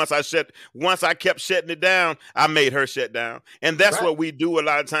years that once I kept shutting it down, I made her shut down. And that's what we do a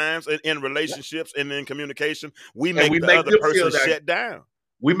lot of times in relationships and in communication. We make the other person shut down.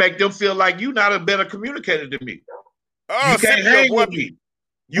 We make them feel like you're not a better communicator than me. Oh, you can't hang with me.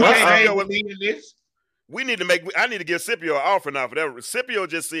 You can't hang with me in this. I need to give Scipio an offer now for that. Scipio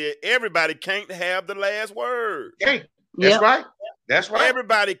just said everybody can't have the last word. That's right. That's right.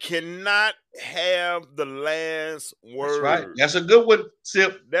 Everybody cannot have the last word. That's right. That's a good one,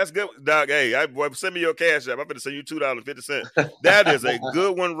 Sip. That's good, Doc. Hey, send me your cash app. I'm going to send you $2.50. That is a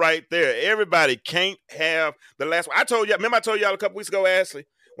good one right there. Everybody can't have the last one. I told y'all a couple weeks ago, Ashley,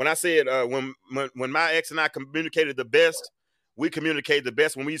 when I said when my ex and I communicated the best, we communicated the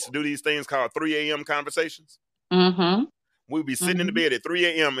best when we used to do these things called 3 a.m. conversations. Mm-hmm. We'd be sitting in the bed at 3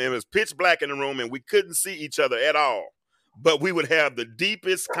 a.m. and it was pitch black in the room and we couldn't see each other at all. But we would have the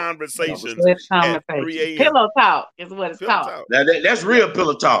deepest conversations at 3 a.m. Pillow talk is what it's called. That's real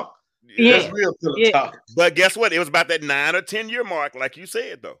pillow talk. That's real pillow talk. But guess what? It was about that 9 or 10 year mark, like you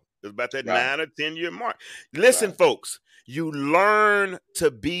said, though. It was about that 9 or 10 year mark. Listen, folks, you learn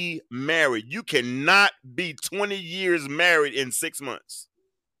to be married. You cannot be 20 years married in 6 months.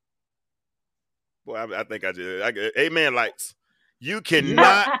 Boy, I think amen, lights. You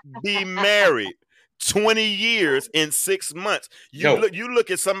cannot be married 20 years in 6 months. You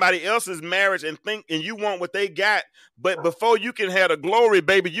look at somebody else's marriage and you want what they got, but before you can have the glory,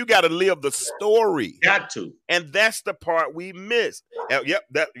 baby, you got to live the story. Got to. And that's the part we miss. Yep,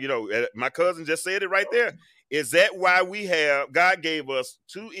 that my cousin just said it right there. Is that why God gave us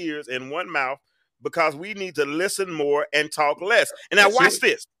 2 ears and 1 mouth? Because we need to listen more and talk less. And now watch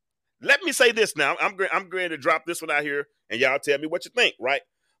this. Let me say this now. I'm going to drop this one out here, and y'all tell me what you think, right?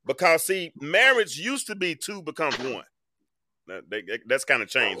 Because, see, marriage used to be 2 becomes 1. That's kind of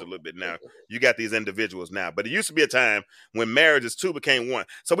changed a little bit now. You got these individuals now. But it used to be a time when marriages 2 became 1.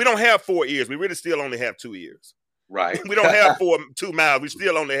 So we don't have 4 ears. We really still only have 2 ears. Right. We don't have 2 mouths. We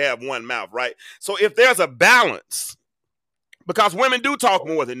still only have 1 mouth, right? So if there's a balance, because women do talk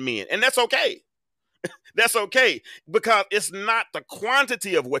more than men, and that's okay. That's okay, because it's not the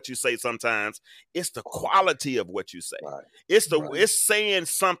quantity of what you say sometimes, it's the quality of what you say. Right. It's saying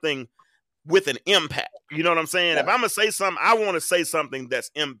something with an impact. You know what I'm saying? Right. If I'm going to say something, I want to say something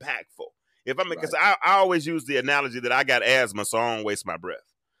that's impactful. Because I always use the analogy that I got asthma, so I don't waste my breath.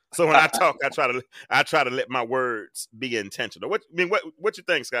 So when I talk, I try to let my words be intentional. What you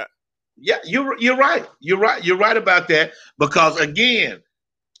think, Scott? Yeah, you're right. You're right about that, because again,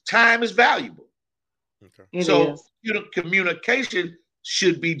 time is valuable. Okay. So communication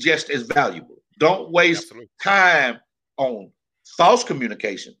should be just as valuable. Don't waste time on false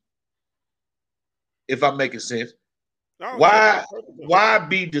communication. If I'm making sense. Oh, why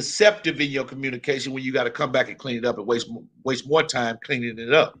be deceptive in your communication when you got to come back and clean it up and waste more time cleaning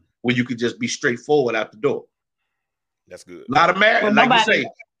it up when you could just be straightforward out the door? That's good. A lot of marriages, like you say,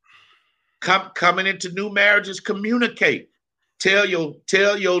 coming into new marriages, communicate. Tell your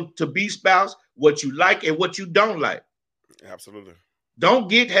to-be spouse what you like and what you don't like. Absolutely. Don't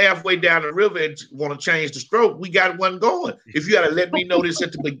get halfway down the river and want to change the stroke. We got one going. If you got to let me know this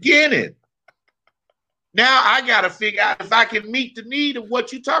at the beginning. Now I got to figure out if I can meet the need of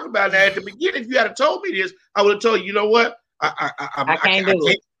what you talk about. Now at the beginning, if you had told me this, I would have told you, you know what? I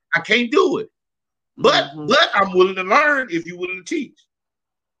can't do it. But I'm willing to learn if you're willing to teach.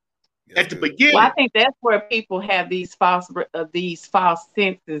 At the beginning. Well, I think that's where people have these false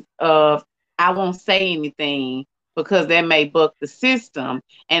senses of, I won't say anything because that may buck the system,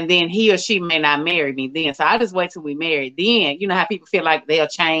 and then he or she may not marry me then. So I just wait till we marry. Then you know how people feel like they'll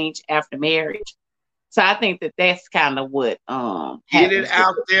change after marriage. So I think that's kind of what get it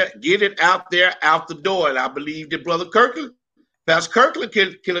out there, out the door. And I believe that Brother Kirkland, Pastor Kirkland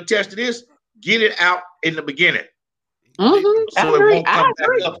can attest to this. Get it out in the beginning. Mm-hmm. So it won't come back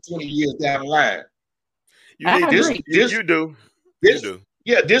up 20 years down the line. You do.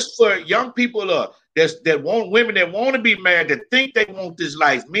 Yeah, this for young people that want women that want to be married, that think they want this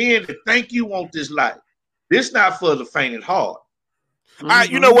life, men that think you want this life. This not for the faint at heart. All right,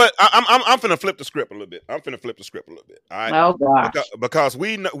 you know what? I'm finna flip the script a little bit. All right. Oh gosh. Because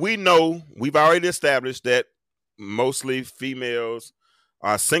we know we've already established that mostly females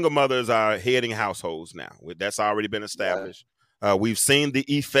single mothers are heading households now. That's already been established. Right. We've seen the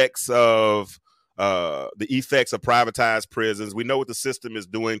effects of privatized prisons. We know what the system is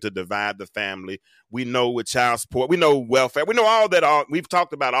doing to divide the family. We know with child support, we know welfare, we know all that. We've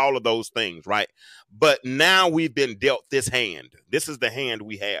talked about all of those things, right? But now we've been dealt this hand. This is the hand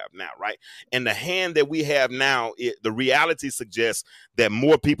we have now, right? And the hand that we have now, the reality suggests that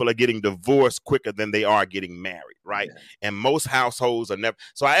more people are getting divorced quicker than they are getting married, right? Yeah. And most households are never.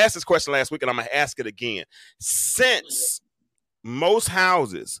 So I asked this question last week, and I'm going to ask it again. Since most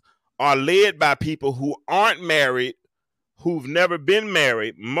houses are led by people who aren't married, who've never been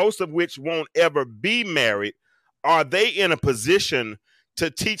married, most of which won't ever be married, are they in a position to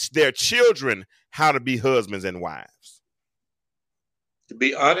teach their children how to be husbands and wives? To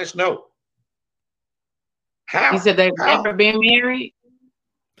be honest, no. How? You said they've never been married?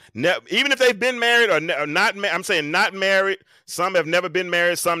 No, even if they've been married or not, I'm saying not married. Some have never been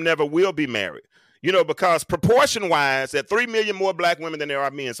married. Some never will be married. You know, because proportion-wise, there are 3 million more black women than there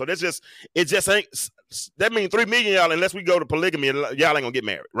are men. So it just ain't. That means 3 million y'all, unless we go to polygamy, y'all ain't gonna get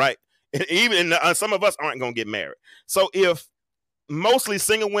married, right? And even some of us aren't gonna get married. So if mostly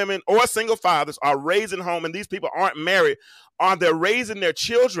single women or single fathers are raising home, and these people aren't married, are they raising their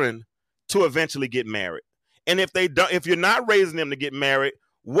children to eventually get married? And if they don't, if you're not raising them to get married,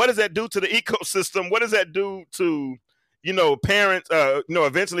 what does that do to the ecosystem? What does that do to parents,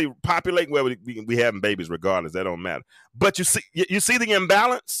 eventually populate? Well, we having babies regardless. That don't matter. But you see the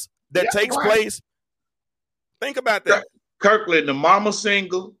imbalance that takes place. Think about that. Kirkland, the mama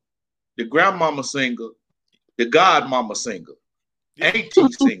single, the grandmama single, the godmama single, auntie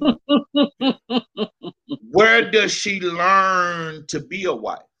single. Where does she learn to be a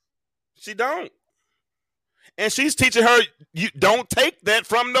wife? She don't. And she's teaching her, you don't take that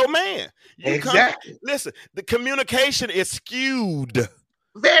from no man. Exactly. Listen, the communication is skewed.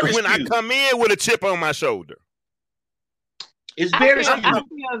 Very when skewed. I come in with a chip on my shoulder. It's very skewed. I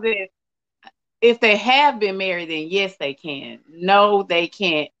feel that if they have been married, then yes, they can. No, they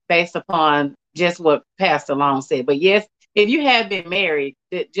can't, based upon just what Pastor Long said. But yes, if you have been married,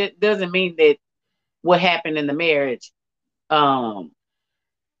 that just doesn't mean that what happened in the marriage was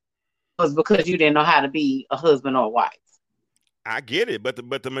because you didn't know how to be a husband or a wife. I get it, but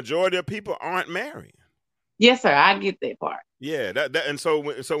the majority of people aren't married. Yes, sir. I get that part. Yeah, and so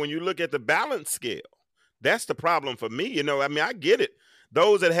when you look at the balance scale, that's the problem for me. You know, I mean, I get it.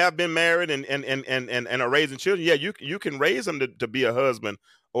 Those that have been married and are raising children, yeah, you can raise them to be a husband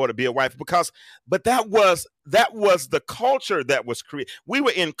or to be a wife but that was the culture that was created. We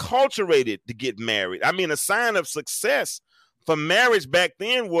were enculturated to get married. I mean, a sign of success for marriage back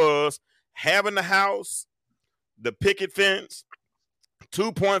then was having the house, the picket fence,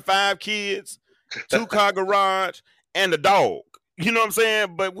 2.5 kids, 2-car garage, and a dog. You know what I'm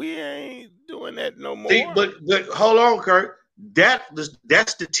saying? But we ain't doing that no more. See, but hold on, Kurt. That's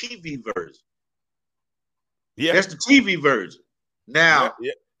the TV version. Yeah, that's the TV version. Now,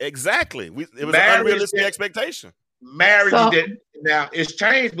 yeah, exactly. It was an unrealistic expectation. Marriage now it's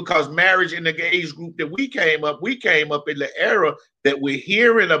changed because marriage in the age group that we came up in the era that we're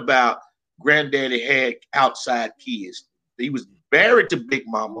hearing about. Granddaddy had outside kids. He was married to Big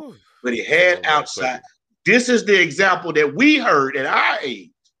Mama, but he had outside. This is the example that we heard at our age.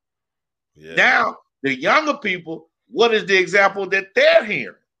 Yeah. Now, the younger people, what is the example that they're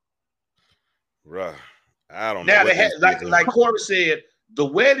hearing? Right. I don't know. Now, they had, like Corey said, the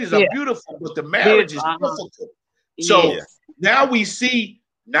weddings are beautiful, but the marriage is difficult. So now we see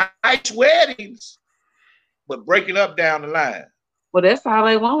nice weddings, but breaking up down the line. Well, that's all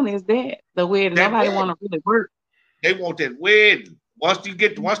they want is that the wedding. Nobody want to really work. They want that wedding. Once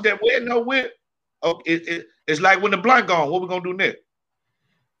that wedding over with, it's like when the blunt gone. What we gonna do next?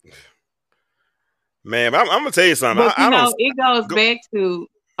 Man, I'm gonna tell you something. But it goes back to.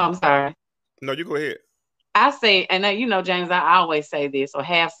 I'm sorry. No, you go ahead. I say, and James, I always say this or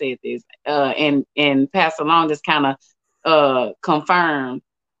have said this, and Pastor Long just kind of confirmed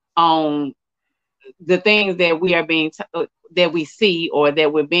on the things that we are being that we see or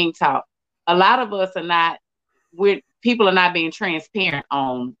that we're being taught. A lot of us are not. People are not being transparent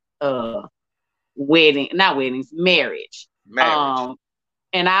on marriage.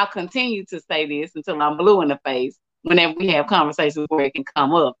 And I'll continue to say this until I'm blue in the face whenever we have conversations where it can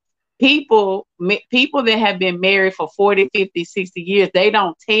come up. People that have been married for 40, 50, 60 years, they're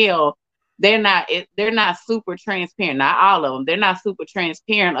not super transparent. Not all of them. They're not super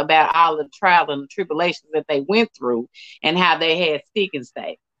transparent about all the trials and the tribulations that they went through and how they had stick and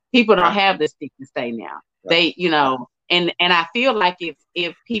stay. People don't have the stick and stay now. They, and I feel like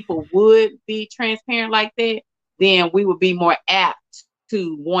if people would be transparent like that, then we would be more apt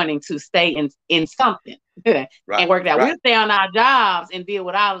to wanting to stay in something and work it out. We'll stay on our jobs and deal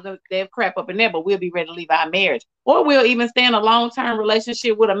with all of that crap up in there, but we'll be ready to leave our marriage. Or we'll even stay in a long-term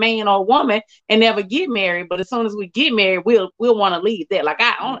relationship with a man or a woman and never get married. But as soon as we get married, we'll want to leave that. Like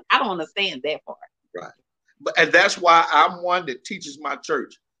I don't understand that part. Right. And that's why I'm one that teaches my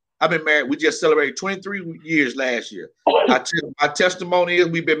church. I've been married. We just celebrated 23 years last year. My testimony is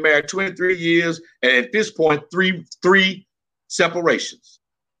we've been married 23 years, and at this point, three separations.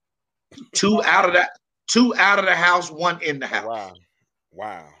 Two out of the house, one in the house.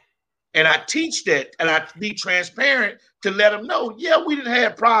 Wow. And I teach that, and I be transparent to let them know, yeah, we didn't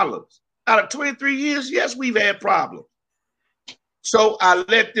have problems. Out of 23 years, yes, we've had problems. So I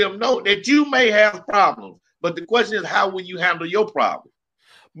let them know that you may have problems, but the question is, how will you handle your problem?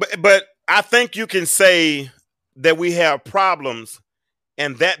 But I think you can say that we have problems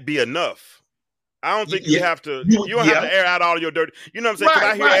and that be enough. I don't think you have to. You don't have to air out all your dirty. You know what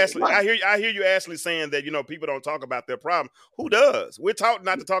I'm saying? I hear you, Ashley, saying that people don't talk about their problem. Who does? We're taught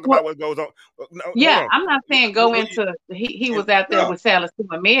not to talk about what goes on. No, I'm not saying go into. He was out there with Sally Sue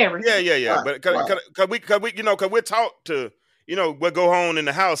and Mary. Yeah. But because we're taught to. What go on in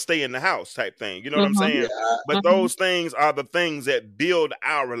the house, stay in the house type thing. You know what I'm saying? Yeah. But those things are the things that build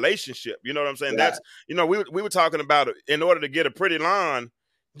our relationship. You know what I'm saying? Yeah. That's, we were talking about it. In order to get a pretty lawn,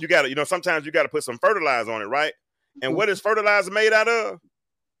 you got to, sometimes you got to put some fertilizer on it, right? And what is fertilizer made out of?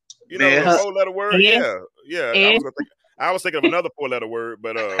 A 4-letter word? Yeah. I was thinking of another 4-letter word,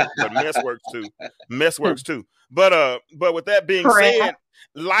 but mess works too. Mess works too. But with that being said,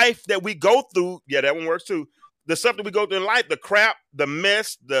 life that we go through, that one works too. The stuff that we go through in life, the crap, the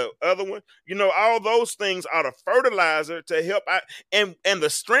mess, the other one, all those things are the fertilizer to help out. And the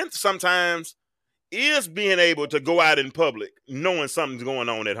strength sometimes is being able to go out in public knowing something's going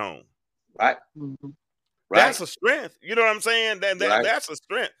on at home. Right. Mm-hmm. That's a strength. You know what I'm saying? That's a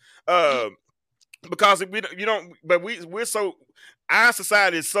strength. Because we're so, our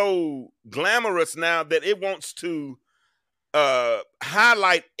society is so glamorous now that it wants to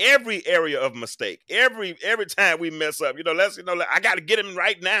highlight every area of mistake. Every time we mess up, I got to get him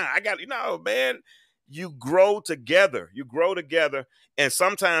right now. Man, you grow together. And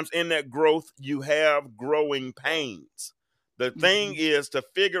sometimes in that growth, you have growing pains. The thing is to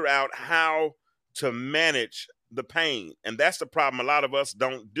figure out how to manage the pain. And that's the problem a lot of us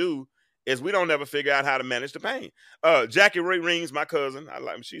don't do, is we don't ever figure out how to manage the pain. Jackie Ray Rings, my cousin,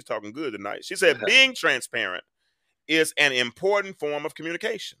 she's talking good tonight. She said, being transparent is an important form of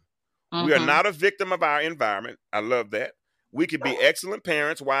communication. We are not a victim of our environment. I love that. We could be excellent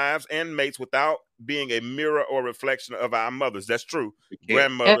parents, wives, and mates without being a mirror or reflection of our mothers. That's true.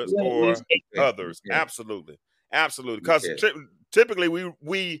 Grandmothers or others. Absolutely. Because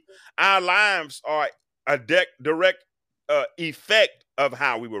typically our lives are a direct effect of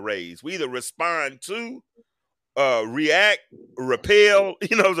how we were raised. We either respond to, react, repel,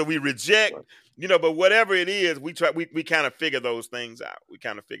 so we reject, but whatever it is, we kind of figure those things out.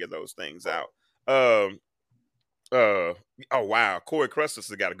 Oh wow, Corey Crustus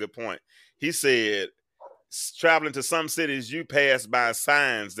has got a good point. He said, traveling to some cities, you pass by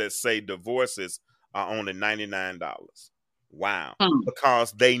signs that say divorces are only $99. Wow.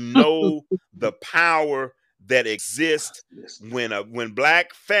 Because they know the power that exists when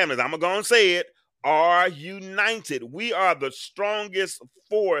black families, I'm going to say it, are united. We are the strongest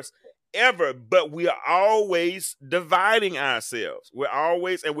force ever, but we are always dividing ourselves.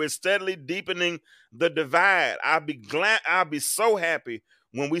 We're steadily deepening the divide. I'll be so happy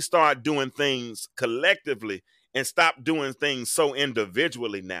when we start doing things collectively and stop doing things so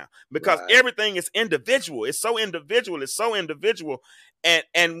individually now, because everything is individual. It's so individual. And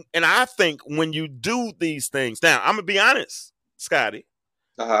I think when you do these things, now I'm gonna be honest, Scotty.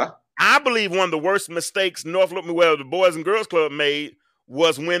 I believe one of the worst mistakes the Boys and Girls Club made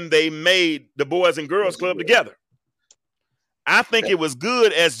was when they made the Boys and Girls Club together. I think it was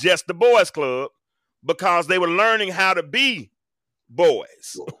good as just the Boys Club because they were learning how to be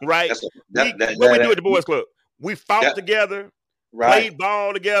boys, right? What we do at the Boys Club, we fought together, played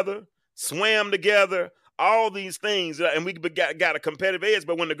ball together, swam together, all these things, and we got a competitive edge.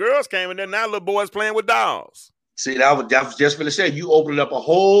 But when the girls came in there, now little boys playing with dolls. See, that was just going to say, you opened up a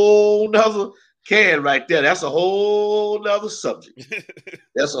whole nother can right there. That's a whole nother subject.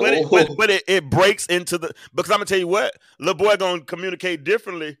 That's but it breaks into because I'm gonna tell you what, little boy gonna communicate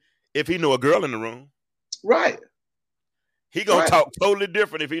differently if he know a girl in the room. Right. He gonna talk totally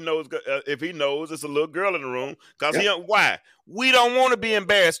different if he knows it's a little girl in the room. Because why? We don't want to be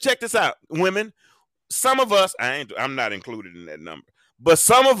embarrassed. Check this out, women. Some of us, I'm not included in that number, but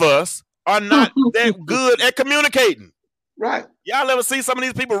some of us are not that good at communicating. Right. Y'all ever see some of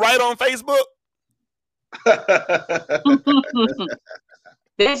these people write on Facebook?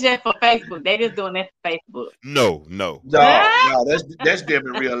 That's just for Facebook. They just doing that for Facebook. No. That's them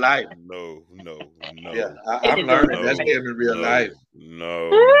in real life. No. Yeah, I'm learning. That's them in real life.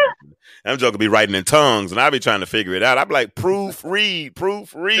 No. I'm joking. Be writing in tongues, and I be trying to figure it out. I'm like, proofread.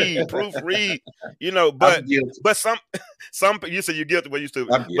 But some you said you're guilty. What you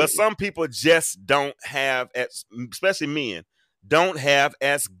stupid? But some people just don't have, especially men, don't have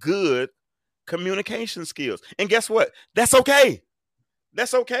as good communication skills. And guess what? That's okay.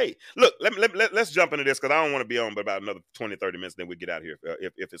 Look, let's jump into this because I don't want to be on but about another 20, 30 minutes, then we get out of here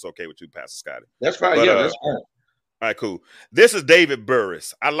if it's okay with you, Pastor Scotty. That's right. That's fine. All right, cool. This is David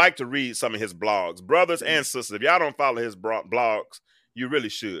Burris. I like to read some of his blogs. Brothers and sisters, if y'all don't follow his blogs, you really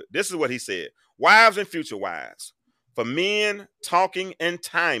should. This is what he said. Wives and future wives. For men, talking and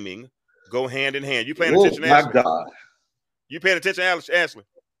timing go hand in hand. You paying attention, Ashley? My God. You paying attention, Ashley?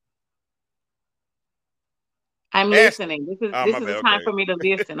 I'm listening. This is a time for me to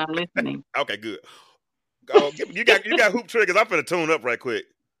listen. I'm listening. Okay, good. You got hoop triggers. I'm finna tune up right quick.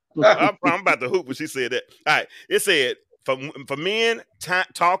 I'm about to hoop when she said that. All right. It said, for men,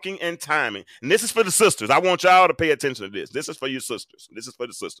 talking and timing. And this is for the sisters. I want y'all to pay attention to this. This is for your sisters. This is for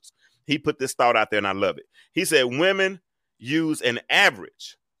the sisters. He put this thought out there, and I love it. He said, women use an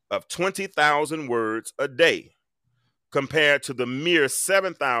average of 20,000 words a day compared to the mere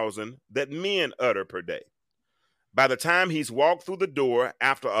 7,000 that men utter per day. By the time he's walked through the door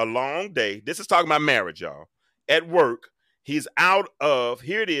after a long day, this is talking about marriage, y'all, at work, he's out of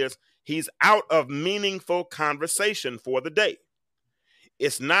meaningful conversation for the day.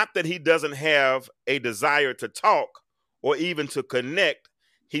 It's not that he doesn't have a desire to talk or even to connect.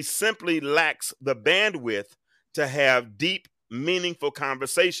 He simply lacks the bandwidth to have deep, meaningful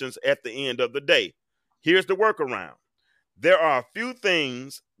conversations at the end of the day. Here's the workaround. There are a few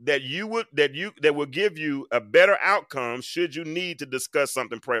things that will give you a better outcome should you need to discuss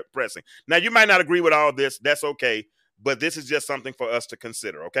something pressing. Now, you might not agree with all this. That's okay. But this is just something for us to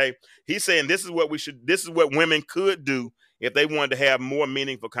consider, okay? He's saying this is what women could do if they wanted to have more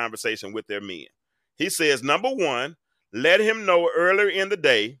meaningful conversation with their men. He says, number one, let him know earlier in the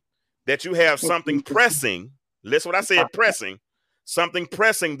day that you have something pressing. Listen what I said, pressing. Something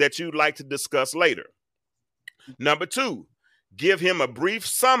pressing that you'd like to discuss later. Number two, give him a brief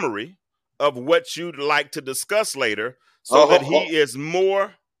summary of what you'd like to discuss later so that he is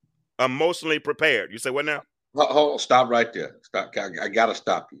more emotionally prepared. You say what now? Stop right there. Stop. I gotta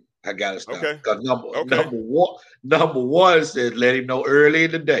stop you. I gotta stop. Okay. Because number one says let him know early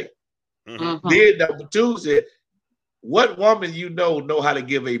in the day. Mm-hmm. Then number two said, what woman know how to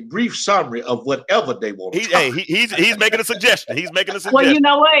give a brief summary of whatever they want. He's making a suggestion. He's making a suggestion. Well, you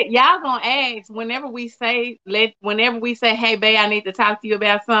know what? Y'all gonna ask whenever we say, hey, babe, I need to talk to you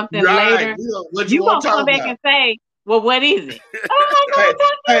about something later. You gonna come back and say, well, what is it?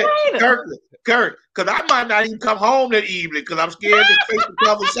 Kurt, because I might not even come home that evening because I'm scared to face the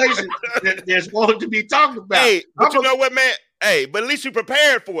conversation that there's going to be talked about. Hey, but you know what, man? Hey, but at least you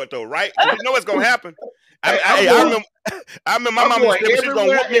prepared for it, though, right? You know what's gonna happen. I remember my mama said she's gonna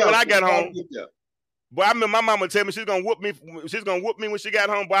whoop me when I got home. Boy, I remember my mama tell me she's gonna whoop me. She's gonna whoop me when she got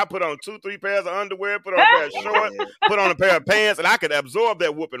home. Boy, I put on 2-3 pairs of underwear, put on a pair of shorts, put on a pair of pants, and I could absorb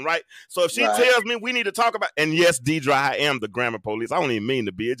that whooping, right? So if she tells me we need to talk about, and yes, Deidre, I am the grammar police. I don't even mean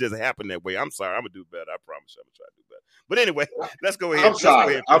to be. It just happened that way. I'm sorry. I'm gonna do better. I promise you, I'm gonna try to do better. But anyway, let's go ahead.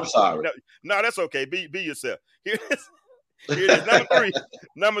 I'm sorry. No, that's okay. Be yourself. Here it is.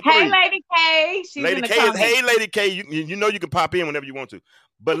 Number three. Hey, Lady K. Lady K is, hey, Lady K. You know you can pop in whenever you want to.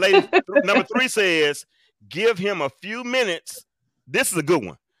 But lady, number 3 says, give him a few minutes. This is a good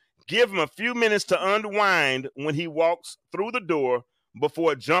one. Give him a few minutes to unwind when he walks through the door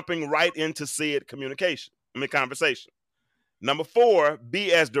before jumping right into said conversation. Number 4,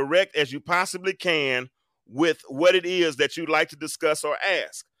 be as direct as you possibly can with what it is that you'd like to discuss or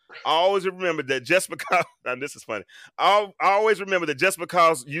ask. Always remember that just because, and this is funny, I'll always remember that just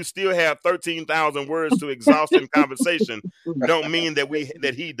because you still have 13,000 words to exhaust in conversation don't mean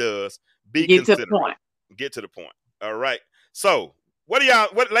that he does. Be considerate. Get to the point. All right. So what do y'all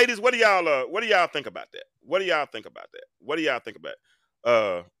think about that? What do y'all think about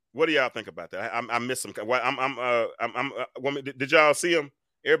that? I missed some. Did y'all see them?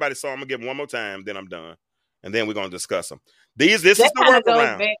 Everybody saw them. I'm gonna give them one more time, then I'm done. And then we're going to discuss them. This is the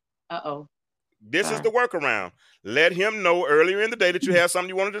workaround. This is the workaround. Let him know earlier in the day that you have something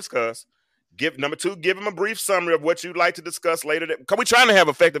you want to discuss. Number 2, give him a brief summary of what you'd like to discuss later. Because we're trying to have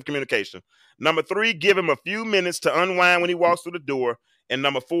effective communication. Number 3, give him a few minutes to unwind when he walks through the door. And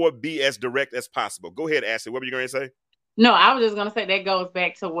number 4, be as direct as possible. Go ahead, Ashley. What were you going to say? No, I was just going to say that goes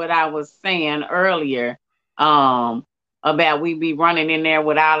back to what I was saying earlier about we be running in there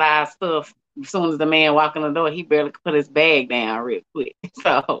with all our stuff. As soon as the man walk in the door, he barely could put his bag down real quick.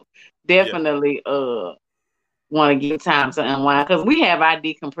 So definitely want to give time to unwind because we have our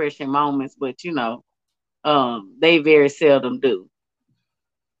decompression moments, but they very seldom do.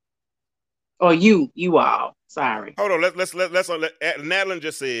 Or you all. Sorry. Hold on. Let's Nadeline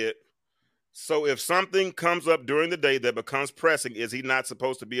just said, so if something comes up during the day that becomes pressing, is he not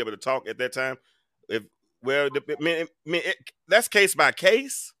supposed to be able to talk at that time? That's case by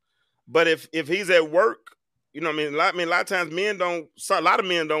case. But if he's at work, a lot of times a lot of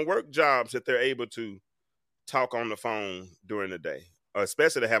men don't work jobs that they're able to talk on the phone during the day,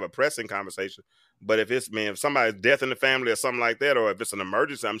 especially to have a pressing conversation. But if somebody's death in the family or something like that, or if it's an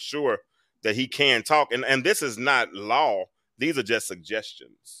emergency, I'm sure that he can talk. And this is not law. These are just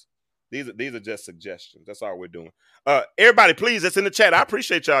suggestions. These are just suggestions. That's all we're doing. Everybody, please, that's in the chat. I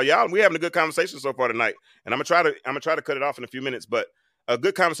appreciate y'all. We're having a good conversation so far tonight. And I'm gonna try to cut it off in a few minutes, but a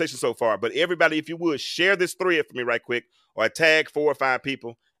good conversation so far. But everybody, if you would, share this thread for me right quick, or tag 4 or 5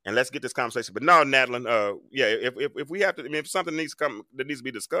 people, and let's get this conversation. But no, Nadeline, if we have to, if something needs to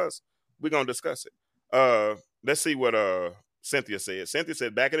be discussed, we're gonna discuss it. Let's see what Cynthia said. Cynthia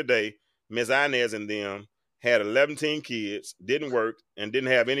said back in the day, Ms. Inez and them had 11 kids, didn't work, and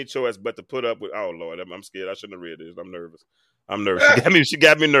didn't have any choice but to put up with. Oh Lord, I'm scared. I shouldn't have read this. I'm nervous. She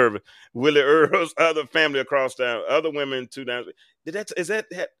got me nervous. Willie Earl's other family across town, other women 2 down. Is that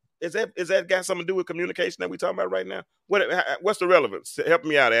got something to do with communication that we talking about right now? What's the relevance? Help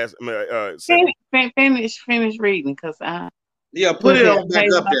me out. Finish reading because put it on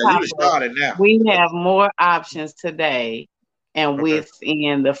back up there. You started now. We have more options today And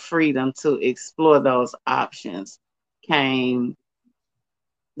within the freedom to explore those options came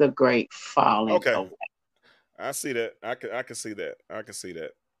the great falling away. I see that. I can see that. I can see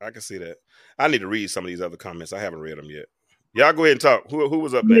that. I can see that. I need to read some of these other comments. I haven't read them yet. Y'all go ahead and talk. Who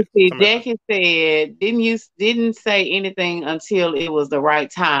was up next? Jackie said, didn't say anything until it was the right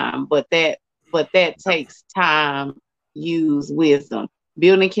time, but that takes time, use wisdom.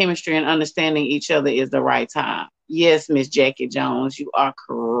 Building chemistry and understanding each other is the right time. Yes, Miss Jackie Jones, you are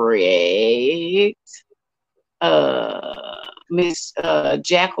correct. Miss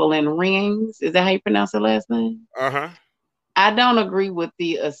Jacqueline Rings, is that how you pronounce her last name? I don't agree with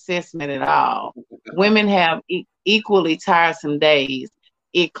the assessment at all. Women have equally tiresome days.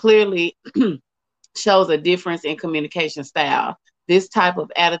 It clearly shows a difference in communication style. This type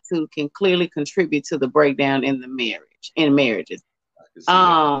of attitude can clearly contribute to the breakdown in marriages.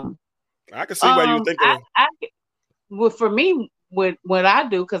 I can see why you think well, for me, what I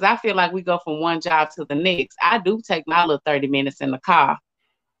do, because I feel like we go from one job to the next, I do take my little 30 minutes in the car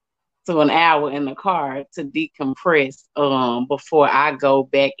to an hour in the car to decompress before I go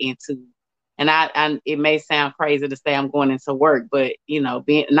back into, and it may sound crazy to say I'm going into work, but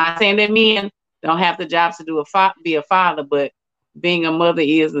not saying that men don't have the jobs to be a father, but being a mother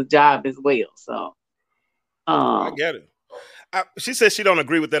is a job as well. So I get it. She says she don't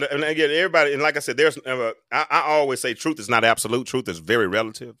agree with that, and again, everybody, and like I said, I always say truth is not absolute. Truth is very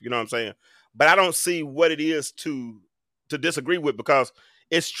relative. You know what I'm saying? But I don't see what it is to disagree with, because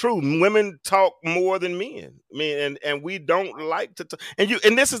it's true. Women talk more than men. I mean, and we don't like to talk.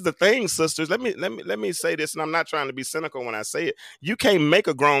 And this is the thing, sisters. Let me say this, and I'm not trying to be cynical when I say it. You can't make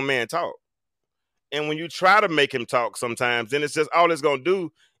a grown man talk. And when you try to make him talk sometimes, then it's just all it's going to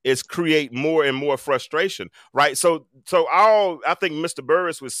do is create more and more frustration, right? So all I think Mr.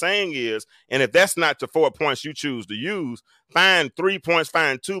 Burris was saying is, and if that's not the 4 points you choose to use, find 3 points,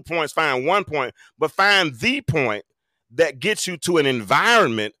 find 2 points, find 1 point, but find the point that gets you to an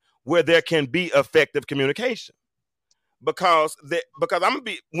environment where there can be effective communication. Because I'm gonna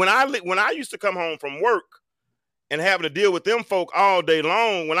be, when I used to come home from work and having to deal with them folk all day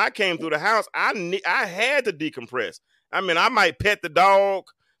long, when I came through the house, I had to decompress. I mean, I might pet the dog,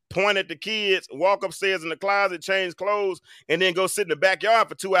 point at the kids, walk upstairs in the closet, change clothes, and then go sit in the backyard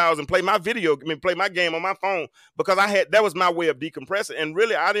for 2 hours and play my game on my phone, because that was my way of decompressing. And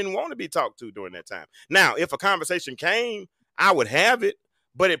really, I didn't want to be talked to during that time. Now, if a conversation came, I would have it,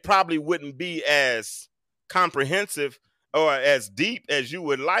 but it probably wouldn't be as comprehensive or as deep as you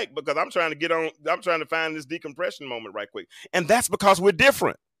would like, because I'm trying to find this decompression moment right quick. And that's because we're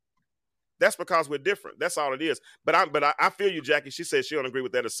different. That's because we're different. That's all it is. But I feel you, Jackie. She said she don't agree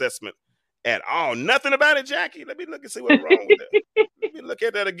with that assessment at all. Nothing about it, Jackie. Let me look and see what's wrong with that. Let me look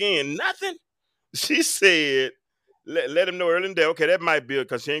at that again. Nothing. She said, let him know early in the day. Okay, that might be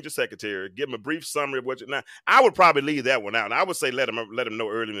because she ain't your secretary. Give him a brief summary of what you. Now, I would probably leave that one out. And I would say let him know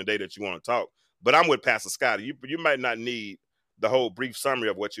early in the day that you want to talk. But I'm with Pastor Scotty. You might not need the whole brief summary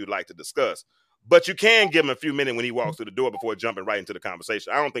of what you'd like to discuss. But you can give him a few minutes when he walks through the door before jumping right into the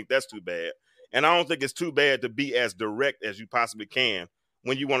conversation. I don't think that's too bad. And I don't think it's too bad to be as direct as you possibly can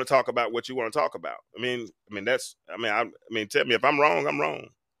when you want to talk about what you want to talk about. I mean, tell me if I'm wrong, I'm wrong.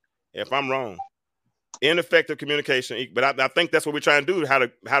 If I'm wrong. Ineffective communication. But I think that's what we're trying to do, how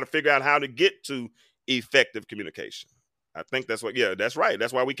to figure out how to get to effective communication. I think that's that's right.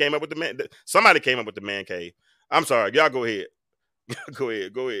 That's why we came up with the man. Somebody came up with the man cave. I'm sorry. Y'all go ahead. Go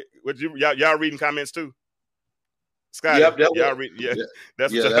ahead. What y'all reading comments too? Scott, yep, y'all read. Yeah,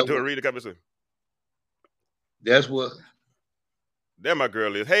 that's what y'all doing. Read the comments too. That's what. There my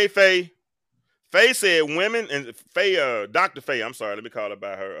girl is. Hey, Faye. Faye said women, and Faye, Dr. Faye. I'm sorry. Let me call her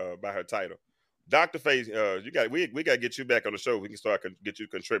by her title. Dr. Faye, we got to get you back on the show. We can start get you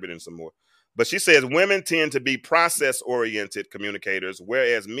contributing some more. But she says women tend to be process-oriented communicators,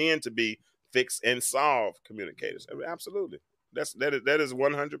 whereas men to be fix and solve communicators. Absolutely. That is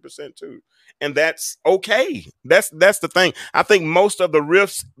 100% true. And that's okay. That's the thing. I think most of the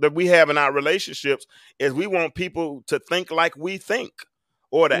rifts that we have in our relationships is we want people to think like we think,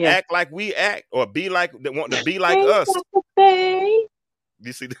 or to act like we act, or they want to be like us.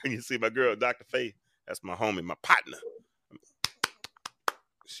 You see my girl, Dr. Faye. That's my homie, my partner.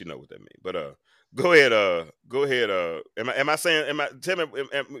 She know what that means. But go ahead. Tell me,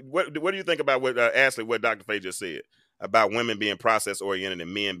 what do you think about what Ashley, what Dr. Faye just said about women being process oriented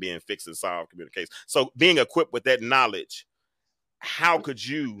and men being fix and solve communication? So being equipped with that knowledge, how could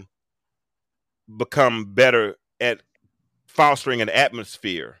you become better at fostering an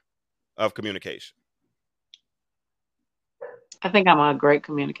atmosphere of communication? I think I'm a great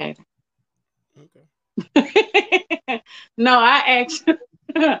communicator. Okay. No, I actually,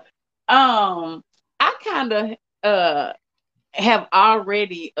 I kind of have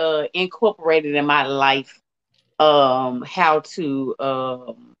already incorporated in my life how to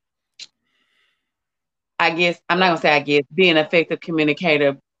I guess I'm not gonna say I guess be an effective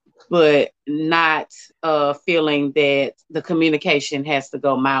communicator, but not feeling that the communication has to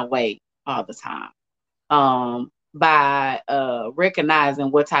go my way all the time. By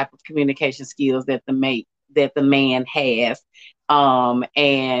recognizing what type of communication skills that the man has,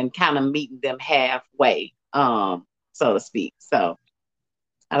 and kind of meeting them halfway, so to speak. So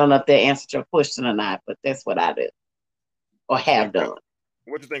I don't know if that answered your question or not, but that's what I do or have done.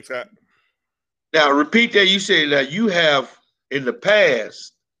 What do you think, Scott? Now repeat that. You said that you have in the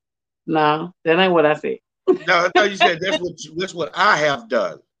past. No, that ain't what I said. No, I thought you said that's what I have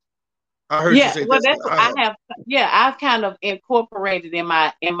done. I heard you say well, that's what I have. Yeah, I've kind of incorporated in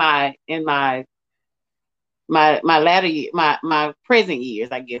my latter my present years,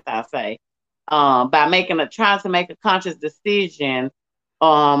 I guess I'll say, by trying to make a conscious decision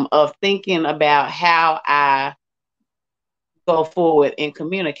of thinking about how I go forward in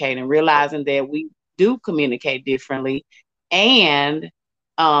communicating, realizing that we do communicate differently, and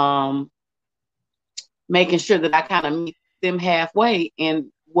making sure that I kind of meet them halfway in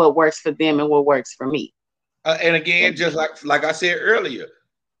what works for them and what works for me. And again, just like I said earlier,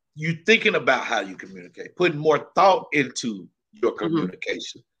 you thinking about how you communicate, putting more thought into your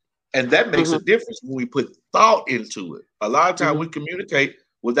communication. And that makes a difference when we put thought into it. A lot of times we communicate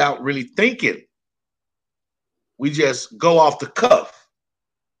without really thinking. We just go off the cuff.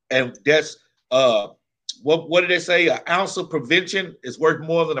 And that's what did they say? An ounce of prevention is worth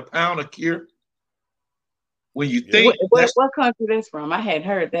more than a pound of cure. When you think what country that's from? I hadn't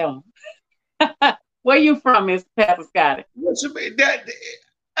heard that one. Where you from, Mr. Pastor Scotty?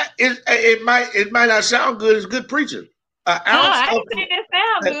 It might not sound good. It's good preaching. I didn't say that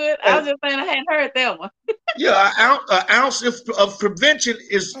sound good. I was just saying I hadn't heard that one. Yeah, an ounce of prevention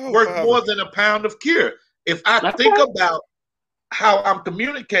is worth more than a pound of cure. If I think about how I'm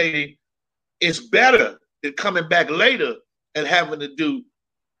communicating, it's better than coming back later and having to do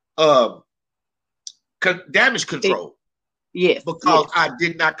damage control. Yes, because I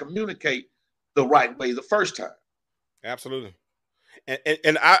did not communicate the right way the first time. Absolutely.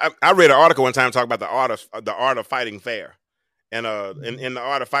 And I read an article one time talking about the art of fighting fair, and in the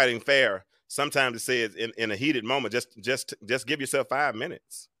art of fighting fair, sometimes it says in a heated moment, just give yourself 5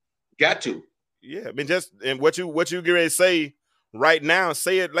 minutes. Got to. Yeah, I mean, and what you get ready to say right now,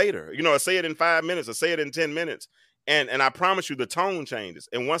 say it later. You know, or say it in 5 minutes, or say it in 10 minutes, and I promise you, the tone changes.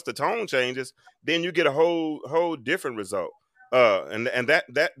 And once the tone changes, then you get a whole different result. And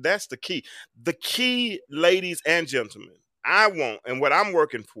that's the key. The key, ladies and gentlemen, I want, and what I'm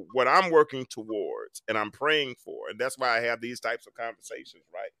working towards, and I'm praying for, and that's why I have these types of conversations,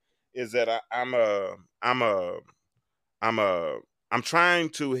 right? Is that I'm trying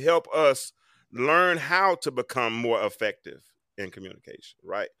to help us learn how to become more effective in communication,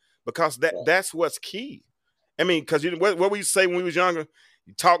 right? Because that's what's key. I mean, because what we used to say when we was younger,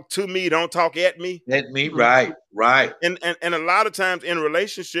 you talk to me, don't talk at me. At me, right. And a lot of times in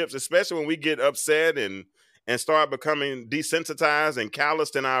relationships, especially when we get upset and start becoming desensitized and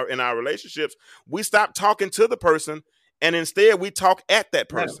calloused in our relationships, we stop talking to the person, and instead we talk at that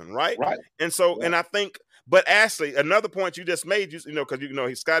person, right? And so, and I think, but Ashley, another point you just made,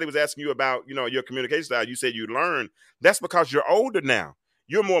 because Scotty was asking you about your communication style. You said you learned. That's because you're older now.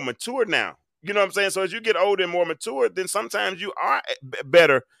 You're more mature now. You know what I'm saying? So as you get older and more mature, then sometimes you are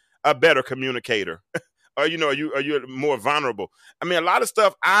a better communicator, or you're more vulnerable. I mean, a lot of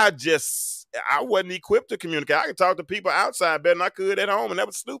stuff I wasn't equipped to communicate. I could talk to people outside better than I could at home, and that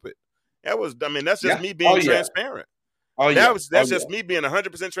was stupid. That's just me being transparent. That's just me being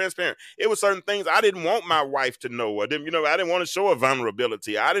 100% transparent. It was certain things I didn't want my wife to know. I didn't want to show a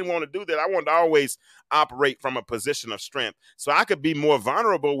vulnerability. I didn't want to do that. I wanted to always operate from a position of strength, so I could be more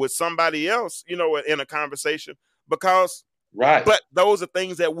vulnerable with somebody else, in a conversation. Because, but those are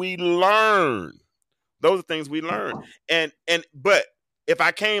things that we learn. But if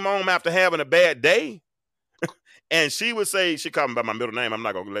I came home after having a bad day, and she would say, she called me by my middle name. I'm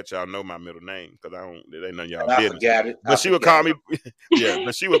not gonna let y'all know my middle name because it ain't none of y'all business. But she would call me,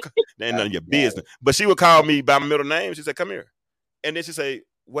 but she would, it ain't none of your business. But she would call me by my middle name. She said, "Come here," and then she say,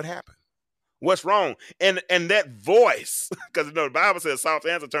 "What happened? What's wrong?" And that voice, because the Bible says, "Soft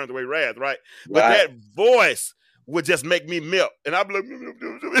answer turns away wrath," right? But that voice would just make me melt, and I'm like,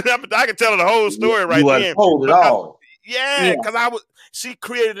 I can tell her the whole story right then. Hold it all. Yeah, because she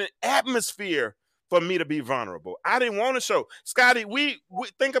created an atmosphere for me to be vulnerable. I didn't want to show. Scotty, we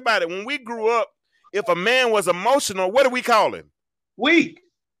think about it. When we grew up, if a man was emotional, what do we call him? Weak.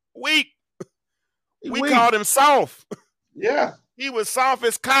 We called him soft. Yeah. He was soft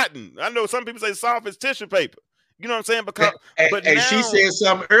as cotton. I know some people say soft as tissue paper. You know what I'm saying? Because and now, she said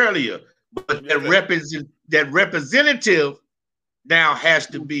something earlier, but that representative now has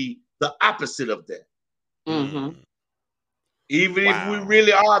to be the opposite of that. Mm-hmm. Even if we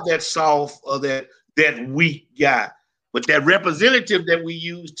really are that soft or that weak guy, but that representative that we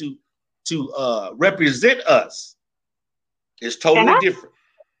use to represent us is totally different.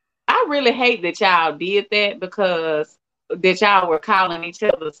 I really hate that y'all did that, because that y'all were calling each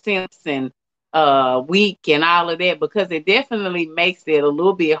other simps and weak and all of that, because it definitely makes it a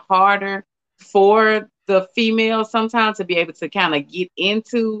little bit harder for the female sometimes to be able to kind of get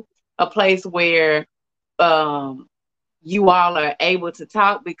into a place where you all are able to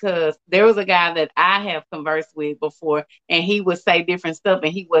talk. Because there was a guy that I have conversed with before, and he would say different stuff,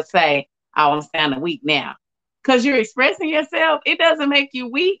 and he would say, "Oh, I'm sounding weak now." Because you're expressing yourself, it doesn't make you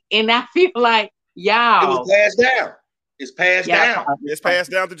weak. And I feel like y'all, it was passed down. It's passed down. It's passed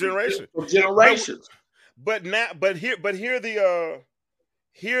down to generation. From generations. But here's the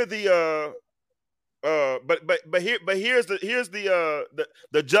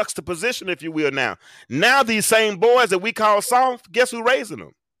juxtaposition, if you will. Now these same boys that we call soft, guess who raising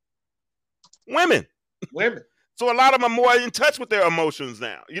them? Women. So a lot of them are more in touch with their emotions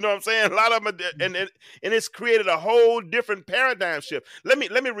now. You know what I'm saying? A lot of them are, and it's created a whole different paradigm shift. Let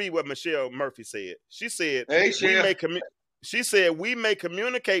me read what Michelle Murphy said. She said, we may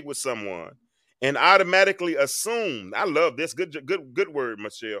communicate with someone and automatically assume. I love this. Good word,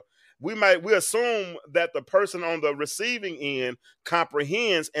 Michelle. We assume that the person on the receiving end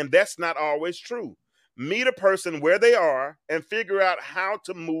comprehends, and that's not always true. Meet a person where they are and figure out how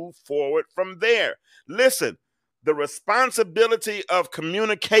to move forward from there. Listen, the responsibility of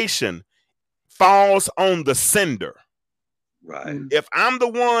communication falls on the sender. Right. If I'm the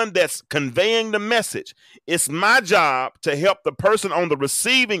one that's conveying the message, it's my job to help the person on the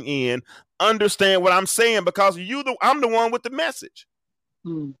receiving end understand what I'm saying, because I'm the one with the message.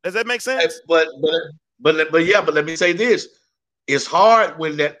 Does that make sense? But let me say this. It's hard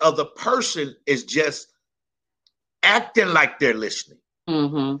when that other person is just acting like they're listening.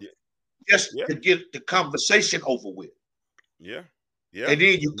 Mm-hmm. Just to get the conversation over with. Yeah. And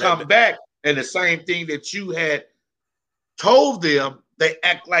then you come back, and the same thing that you had told them, they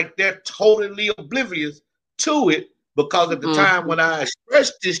act like they're totally oblivious to it, because at the time when I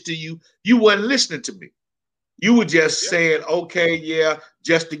expressed this to you, you weren't listening to me. You were just saying, okay, yeah,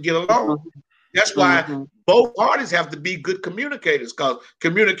 just to get along. That's why both parties have to be good communicators, because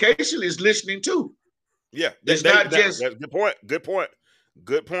communication is listening too. Yeah. It's not just good point. Good point.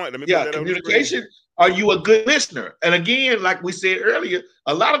 Let me put that communication. Are you a good listener? And again, like we said earlier,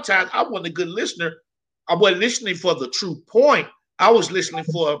 a lot of times I wasn't a good listener. I wasn't listening for the true point. I was listening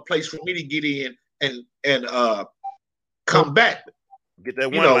for a place for me to get in and come back. Get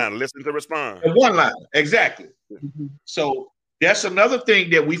that one line, listen to respond. And one line, exactly. So that's another thing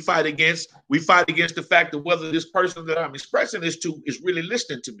that we fight against. We fight against the fact of whether this person that I'm expressing this to is really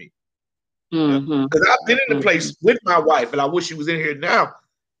listening to me. Because I've been in a place with my wife, and I wish she was in here now,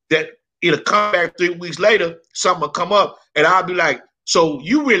 that it'll come back 3 weeks later, something will come up, and I'll be like, so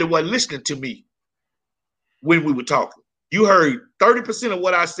you really wasn't listening to me when we were talking. You heard 30% of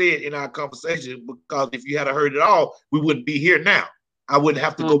what I said in our conversation, because if you had heard it all, we wouldn't be here now. I wouldn't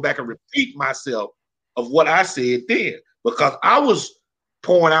have to go back and repeat myself of what I said then, because I was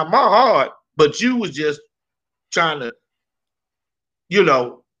pouring out my heart, but you was just trying to,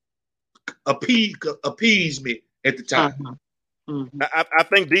 appease me at the time. I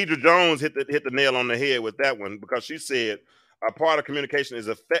think Deidre Jones hit the nail on the head with that one, because she said a part of communication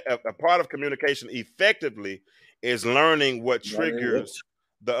effectively is learning what triggers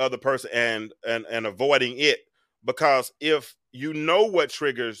the other person and avoiding it. Because if you know what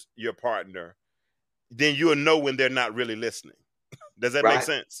triggers your partner, then you'll know when they're not really listening. Does that make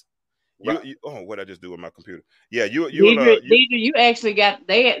sense? Right. What I just do with my computer? Yeah, you actually got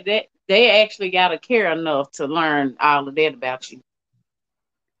they actually got to care enough to learn all of that about you.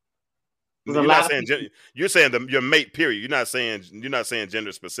 You're saying your mate. Period. You're not saying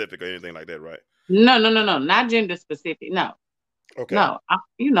gender specific or anything like that, right? No, not gender specific. No. Okay. No,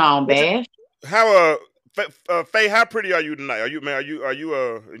 I'm bad. How Faye, how pretty are you tonight? Are you I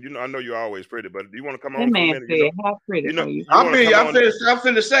know you're always pretty, but do you want to come on? Man said, how pretty are you? I'm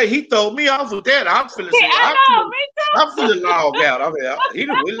finna say he throw me off with that. I'm finna say I'm feeling logged out. He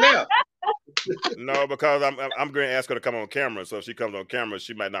done went left. No, because I'm going to ask her to come on camera. So if she comes on camera,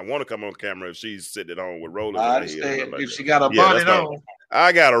 she might not want to come on camera if she's sitting at home with rollers. I understand. If she got a bonnet on.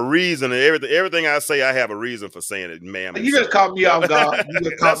 I got a reason. Everything I say, I have a reason for saying it, ma'am. You just caught me off guard.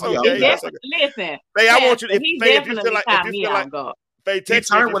 That's okay. That's okay. Listen, Faye, I want you. If he Faye, definitely caught me off guard. Faye,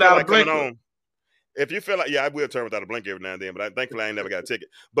 text me if you feel like coming on. If you feel like, yeah, I will turn without a blink every now and then, but thankfully I ain't never got a ticket.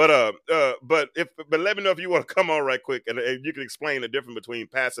 But let me know if you want to come on right quick, and you can explain the difference between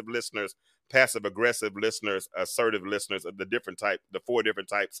passive listeners, passive aggressive listeners, assertive listeners, the 4 different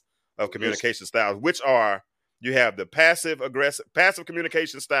types of communication styles, which are, you have the passive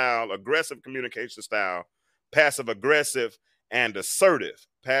communication style, aggressive communication style, passive aggressive, and assertive.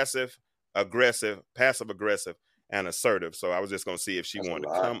 Passive aggressive, and assertive. So I was just going to see if she wanted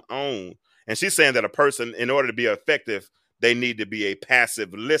to come on. And she's saying that a person, in order to be effective, they need to be a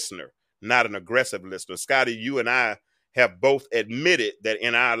passive listener, not an aggressive listener. Scotty, you and I have both admitted that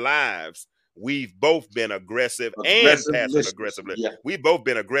in our lives, we've both been aggressive and passive aggressive listeners. Yeah. We've both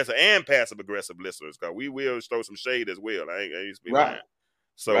been aggressive and passive aggressive listeners. Because we will throw some shade as well. I used to be lying.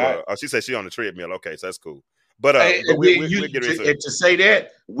 So she said she's on the treadmill. Okay, so that's cool. But to say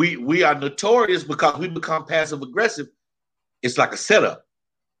that we are notorious because we become passive aggressive. It's like a setup.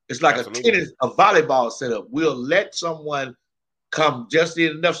 It's like a volleyball setup. We'll let someone come just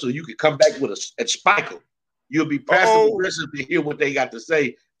in enough so you can come back with a spike them. You'll be passive aggressive to hear what they got to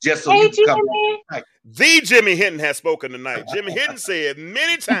say just so you can come back. The Jimmy Hinton has spoken tonight. Jimmy Hinton said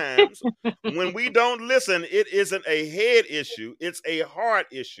many times, when we don't listen, it isn't a head issue, it's a heart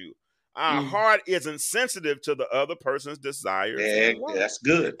issue. Our heart isn't sensitive to the other person's desires. Yeah, that's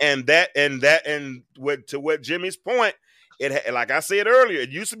good. To what Jimmy's point, like I said earlier, it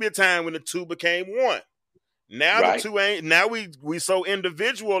used to be a time when the two became one. Now the two ain't. Now we so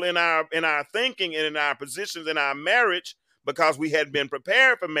individual in our thinking and in our positions in our marriage, because we had been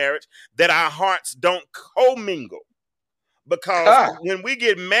prepared for marriage, that our hearts don't commingle. Because when we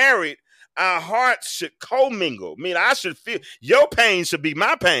get married, our hearts should commingle. I mean, I should feel your pain should be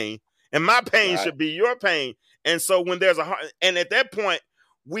my pain, and my pain should be your pain. And so when there's a heart, and at that point,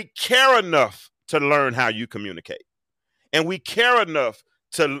 we care enough to learn how you communicate. And we care enough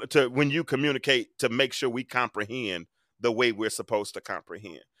to when you communicate, to make sure we comprehend the way we're supposed to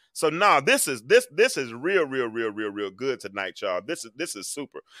comprehend. So this is real good tonight, y'all. This is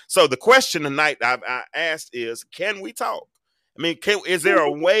super. So the question tonight I asked is, can we talk? I mean, is there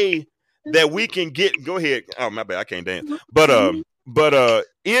a way that we can go ahead? Oh, my bad, I can't dance. But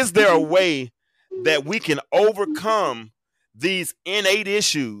is there a way that we can overcome these innate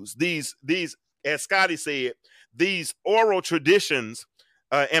issues, these as Scotty said, these oral traditions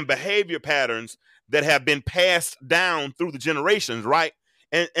and behavior patterns that have been passed down through the generations, right?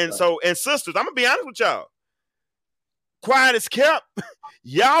 And so sisters, I'm gonna be honest with y'all. Quiet as kept,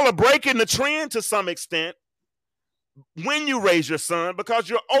 y'all are breaking the trend to some extent when you raise your son, because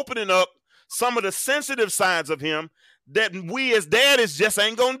you're opening up some of the sensitive sides of him that we as daddies just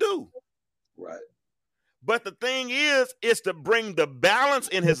ain't gonna do. Right. But the thing is to bring the balance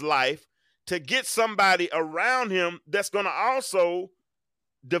in his life, to get somebody around him that's going to also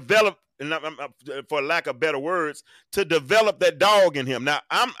develop, for lack of better words, to develop that dog in him. Now,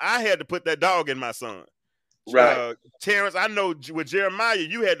 I had to put that dog in my son. Right. Terrence, I know with Jeremiah,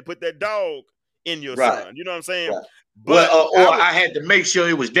 you had to put that dog in your son. You know what I'm saying? Right. But I had to make sure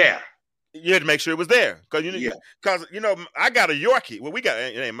it was there. You had to make sure it was there. Because, I got a Yorkie. Well, we got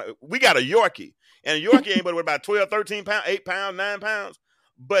a Yorkie. And a Yorkie ain't but about 12, 13 pounds, 8 pounds, 9 pounds.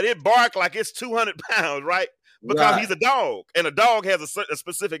 But it barked like it's 200 pounds, right? Because he's a dog, and a dog has a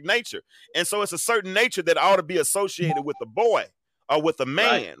specific nature. And so it's a certain nature that ought to be associated with the boy or with a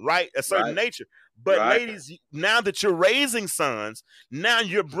man, right? A certain nature. But ladies, now that you're raising sons, now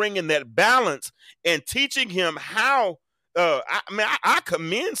you're bringing that balance and teaching him how. I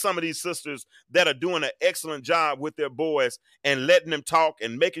commend some of these sisters that are doing an excellent job with their boys and letting them talk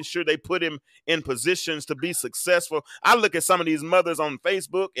and making sure they put him in positions to be successful. I look at some of these mothers on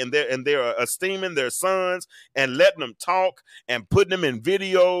Facebook and they're esteeming their sons and letting them talk and putting them in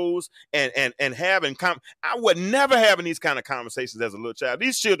videos and having I would never having these kind of conversations as a little child.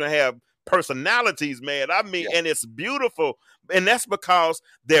 These children have personalities, man. I mean, and it's beautiful, and that's because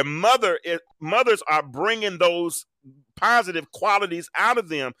their mothers are bringing those positive qualities out of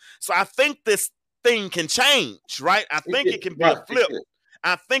them. So I think this thing can change, right? I think it can be a flip.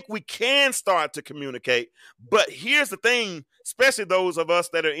 I think we can start to communicate. But here's the thing, especially those of us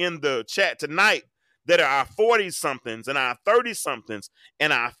that are in the chat tonight, that are our 40-somethings and our 30-somethings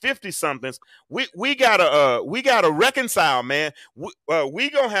and our 50-somethings, we gotta reconcile, man. We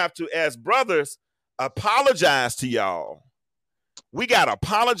gonna have to, as brothers, apologize to y'all. We gotta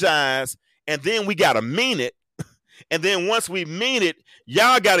apologize, and then we gotta mean it. And then once we mean it,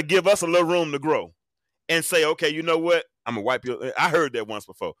 y'all got to give us a little room to grow and say, okay, you know what? I'm gonna wipe your. I heard that once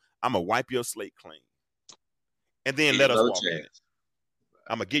before. I'm gonna wipe your slate clean, and then let us walk in it.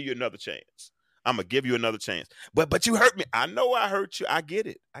 I'm gonna give you another chance. I'm gonna give you another chance. But you hurt me. I know I hurt you. I get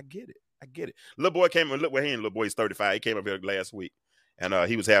it. Little boy came. Look, well, he ain't little boy. He's 35. He came up here last week, and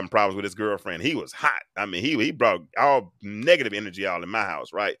he was having problems with his girlfriend. He was hot. I mean, he brought all negative energy all in my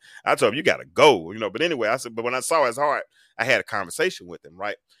house. Right. I told him you gotta go. But anyway, I said. But when I saw his heart, I had a conversation with him.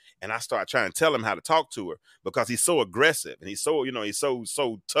 Right. And I started trying to tell him how to talk to her because he's so aggressive and he's so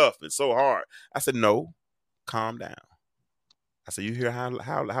so tough and so hard. I said, no, calm down. I said, you hear how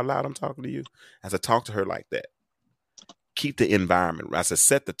loud I'm talking to you? I said, talk to her like that. Keep the environment. I said,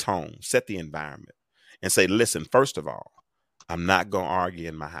 set the tone, set the environment, and say, listen, first of all, I'm not going to argue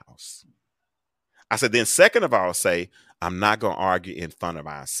in my house. I said, then second of all, say, I'm not going to argue in front of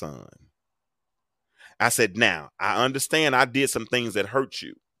our son. I said, now, I understand I did some things that hurt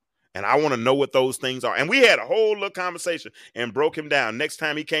you, and I want to know what those things are. And we had a whole little conversation and broke him down. Next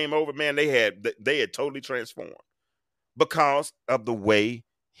time he came over, man, they had totally transformed. Because of the way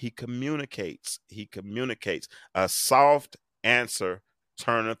he communicates. He communicates. A soft answer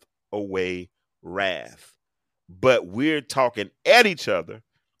turneth away wrath. But we're talking at each other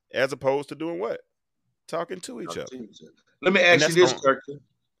as opposed to doing what? Talking to each other. Let me ask you this, Kirk.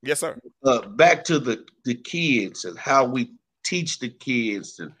 Yes, sir. Back to the kids and how we teach the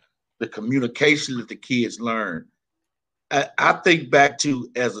kids and the communication that the kids learn. I think back to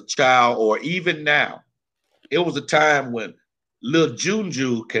as a child or even now, it was a time when little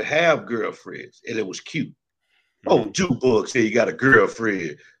Juju could have girlfriends and it was cute. Oh, Junebug said you got a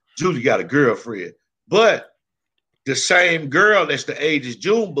girlfriend. Juju got a girlfriend. But the same girl that's the age as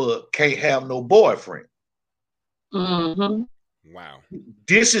Junebug can't have no boyfriend. Mm-hmm. Wow.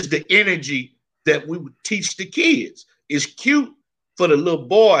 This is the energy that we would teach the kids. It's cute for the little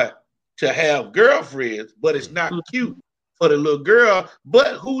boy to have girlfriends, but it's not cute for the little girl.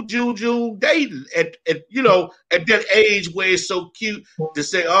 But who Juju dating at that age where it's so cute to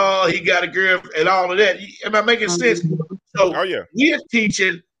say, oh, he got a girl and all of that. Am I making sense? So we're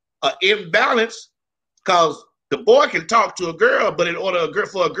teaching an imbalance because the boy can talk to a girl, but in order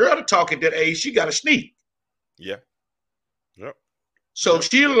for a girl to talk at that age, she got to sneak. Yeah. Yep. So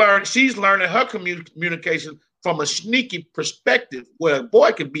she's learning her communication from a sneaky perspective where a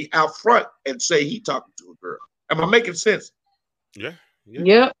boy can be out front and say he talking to a girl. Am I making sense? Yeah.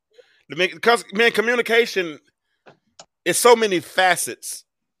 Yep. Because, man, communication is so many facets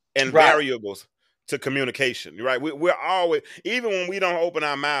and variables to communication, right? We're always, even when we don't open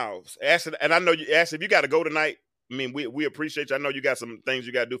our mouths, and I know you asked if you got to go tonight. I mean, we appreciate you. I know you got some things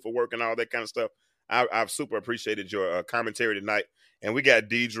you got to do for work and all that kind of stuff. I've super appreciated your commentary tonight. And we got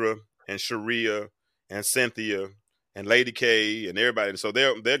Deidre and Sharia and Cynthia and Lady K and everybody. So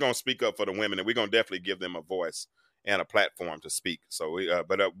they're going to speak up for the women, and we're going to definitely give them a voice and a platform to speak. So, we're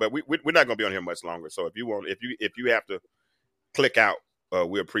not going to be on here much longer. So if you have to click out,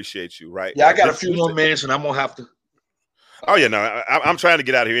 we appreciate you, right? Yeah, I got a few more minutes, and I'm gonna have to. Oh yeah, no, I'm trying to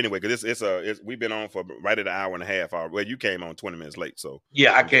get out of here anyway because we've been on for right at an hour and a half. Well, you came on 20 minutes late, so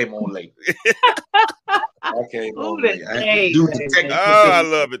yeah, I came on late. I came on late. I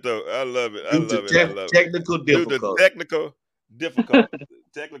love it though. I love it. Technical difficulties.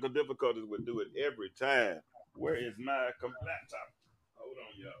 Technical difficulties would do it every time. Where is my laptop? Hold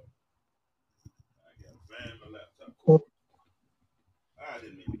on, y'all. I gotta find my laptop. I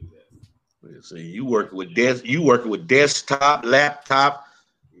didn't mean to do that. So you working with desktop, laptop,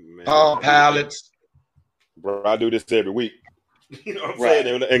 Palm Pilots. Bro, I do this every week. You know what I'm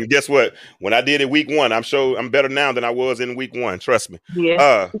saying? And guess what? When I did it week one, I'm better now than I was in week one. Trust me.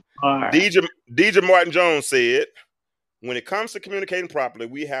 Yeah. Deidre Martin Jones said, when it comes to communicating properly,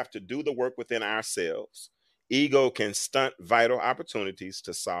 we have to do the work within ourselves. Ego can stunt vital opportunities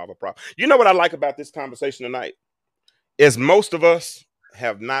to solve a problem. You know what I like about this conversation tonight? Is most of us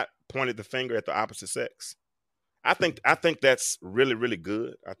have not pointed the finger at the opposite sex. I think that's really, really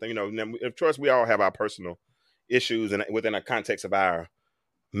good. I think, of course, we all have our personal issues and within the context of our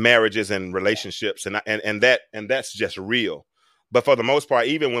marriages and relationships, and that's just real. But for the most part,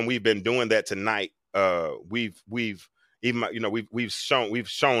 even when we've been doing that tonight, we've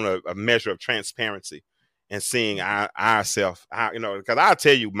shown a measure of transparency and seeing ourselves, because I'll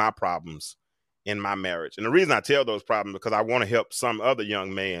tell you my problems in my marriage. And the reason I tell those problems because I want to help some other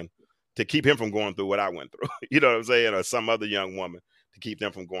young man to keep him from going through what I went through. You know what I'm saying? Or some other young woman to keep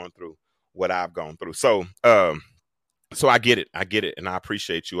them from going through what I've gone through. So I get it. And I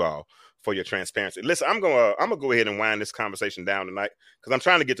appreciate you all for your transparency. Listen, I'm gonna go ahead and wind this conversation down tonight because I'm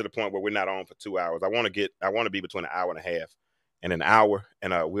trying to get to the point where we're not on for 2 hours. I want to be between an hour and a half and an hour.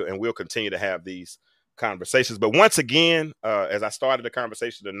 And we'll continue to have these conversations. But once again, as I started the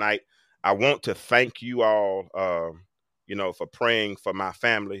conversation tonight, I want to thank you all, for praying for my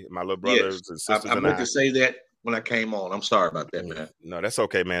family, my little brothers and sisters. I meant to say that when I came on. I'm sorry about that, man. No, that's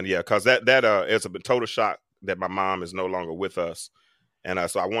okay, man. Yeah, because that is a total shock that my mom is no longer with us. And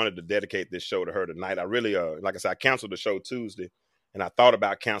so I wanted to dedicate this show to her tonight. I really, like I said, I canceled the show Tuesday, and I thought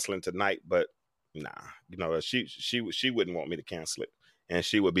about canceling tonight, but nah, she wouldn't want me to cancel it, and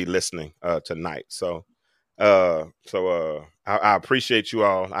she would be listening tonight. So I appreciate you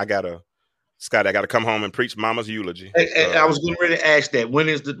all. Scotty, I gotta come home and preach Mama's eulogy. I was getting ready to ask that. When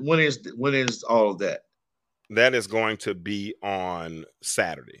is all of that? That is going to be on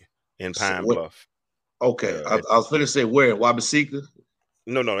Saturday in Pine Bluff. Okay, I was going to say where? Wabaseka?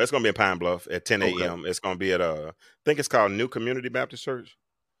 No, it's going to be in Pine Bluff at 10 a.m. Okay. It's going to be at I think it's called New Community Baptist Church.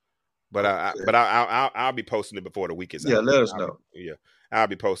 But I'll be posting it before the week is out. Yeah, let us know. I'll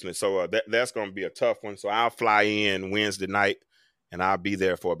be posting it. So that's going to be a tough one. So I'll fly in Wednesday night, and I'll be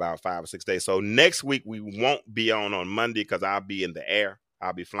there for about 5 or 6 days. So next week we won't be on Monday because I'll be in the air.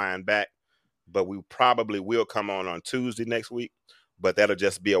 I'll be flying back, but we probably will come on Tuesday next week. But that'll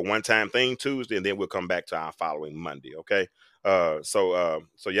just be a one-time thing Tuesday, and then we'll come back to our following Monday. Okay. So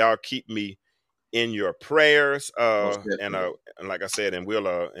y'all keep me in your prayers. And like I said, and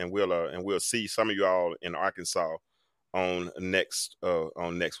we'll see some of you all in Arkansas on next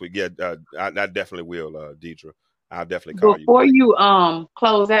week. Yeah, I definitely will, Deidre. I'll definitely call you. Before you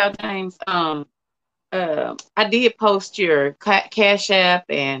close out, James, I did post your Cash App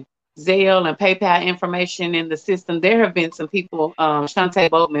and Zelle and PayPal information in the system. There have been some people, Shante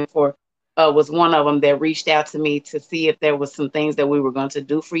Boatman was one of them that reached out to me to see if there was some things that we were going to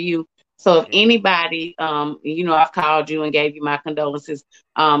do for you. So if anybody, I've called you and gave you my condolences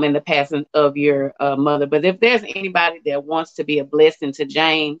in the passing of your mother. But if there's anybody that wants to be a blessing to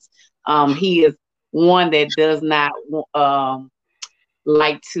James, he is one that does not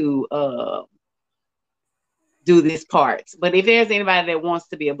like to do this part. But if there's anybody that wants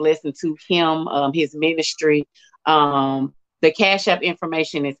to be a blessing to him, his ministry, the Cash App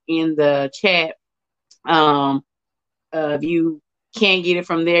information is in the chat. If you can't get it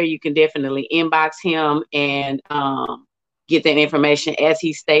from there, you can definitely inbox him and get that information. As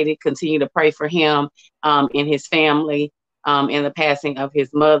he stated, continue to pray for him and his family in the passing of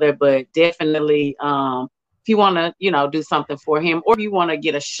his mother. But definitely, if you want to, do something for him, or if you want to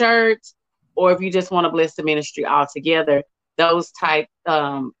get a shirt, or if you just want to bless the ministry altogether, those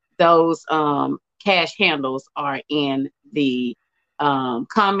cash handles are in the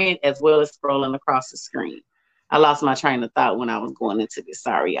comment as well as scrolling across the screen. I lost my train of thought when I was going into this.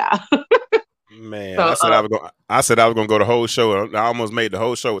 Sorry, y'all. Man, so, I said I was gonna go the whole show. I almost made the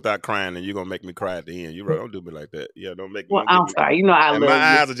whole show without crying, and you're gonna make me cry at the end. You don't do me like that. Yeah, don't make me. Well, I'm sorry. I love my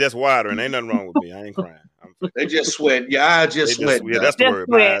eyes are just watering. Ain't nothing wrong with me. I ain't crying. They just sweat. Your eyes just sweat. Yeah, that's the word.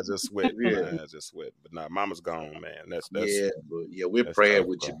 My eyes just sweat. My eyes just sweat. But nah, Mama's gone, man. That's we're praying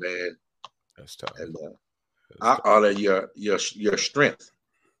with you, man. That's tough. And I honor your strength,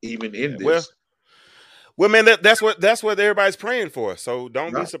 even in this. Well, man, that's what everybody's praying for. So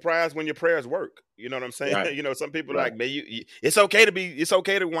don't be surprised when your prayers work. You know what I'm saying? Right. Some people are like, man, it's okay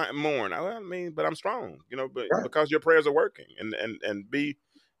to mourn. I mean, but I'm strong. But because your prayers are working, and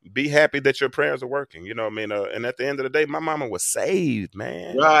be happy that your prayers are working. You know what I mean? And at the end of the day, my mama was saved,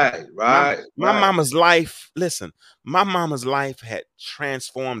 man. Right. My mama's life. Listen, my mama's life had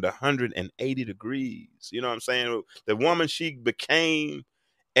transformed 180 degrees. You know what I'm saying? The woman she became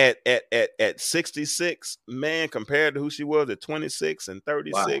at 66, man, compared to who she was at 26 and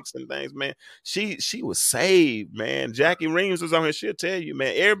 36 and things, man, she was saved, man. Jackie Reams was on here. She'll tell you,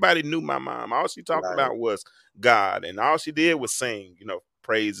 man, everybody knew my mom. All she talked about was God, and all she did was sing,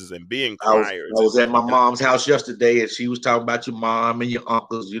 praises and be in choirs. I was at my mom's house yesterday, and she was talking about your mom and your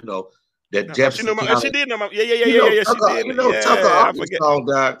uncles, that Jefferson County. She did know my yeah. She did. Tucker Arkansas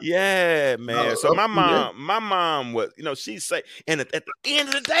guy. Yeah, man. So my mom was, she say, and at the end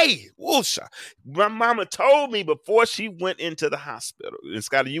of the day, whoosha, my mama told me before she went into the hospital, and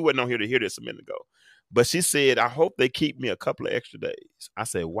Scotty, you wasn't on here to hear this a minute ago, but she said, I hope they keep me a couple of extra days. I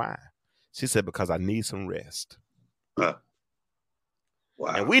said, why? She said, because I need some rest. Wow.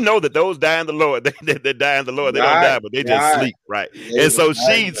 And we know that those die in the Lord, they die in the Lord. They don't die, but they just sleep, right? And so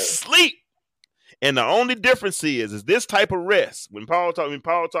she sleep. And the only difference is this type of rest. When Paul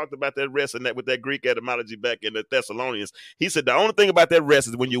talked about that rest and that with that Greek etymology back in the Thessalonians, he said the only thing about that rest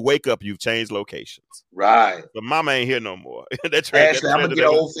is when you wake up, you've changed locations. Right. But Mama ain't here no more. I'm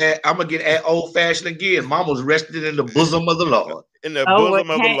gonna get old fashioned again. Mama's rested in the bosom of the Lord. In the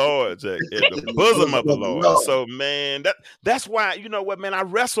bosom of the Lord, Jack. In the bosom of the Lord. So, man, that's why, you know what, man, I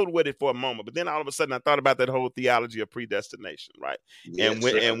wrestled with it for a moment, but then all of a sudden I thought about that whole theology of predestination, right? Yes,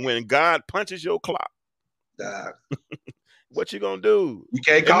 and when God punches your clock, what you gonna do? You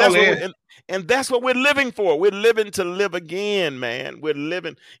can't call in. And that's what we're living for. We're living to live again, man. We're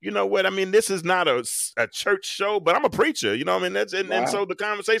living. You know what? I mean, this is not a church show, but I'm a preacher. You know what I mean? And so the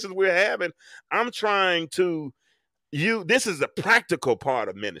conversations we're having, I'm trying to. This is the practical part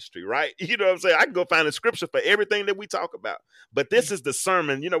of ministry, right? You know what I'm saying? I can go find a scripture for everything that we talk about, but this is the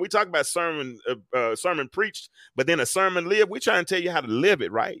sermon. You know, we talk about sermon preached, but then a sermon lived. We try and tell you how to live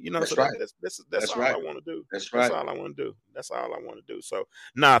it, right? You know, that's so right. That's all right. I want to do. That's right. That's all I want to do. That's all I want to do. So,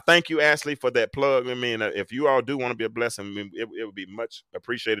 thank you, Ashley, for that plug. I mean, if you all do want to be a blessing, it would be much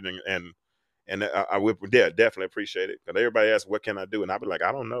appreciated, and I would definitely appreciate it. Because everybody asks, "What can I do?" And I'll be like,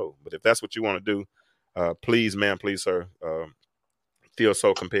 "I don't know," but if that's what you want to do. Please, ma'am, please, sir. Feel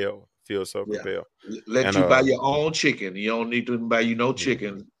so compelled. Let you buy your own chicken. You don't need to buy you no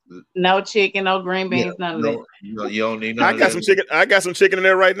chicken. No chicken, no green beans, none of that. No, you don't need. I got some chicken. I got some chicken in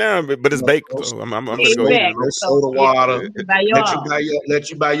there right now, but it's baked. So I'm just going to go soda water. Let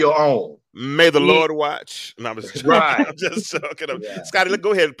you buy your own. May the Lord watch. No, I'm just right. I'm just joking. Yeah. Scotty,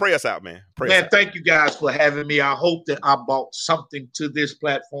 go ahead and pray us out, man. Thank you guys for having me. I hope that I brought something to this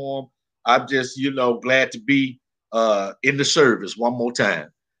platform. I'm just, glad to be in the service one more time.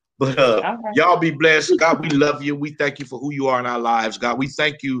 But y'all be blessed. God, we love you. We thank you for who you are in our lives. God, we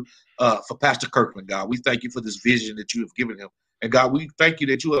thank you for Pastor Kirkland, God. We thank you for this vision that you have given him. And God, we thank you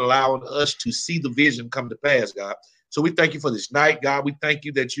that you are allowing us to see the vision come to pass, God. So we thank you for this night, God. We thank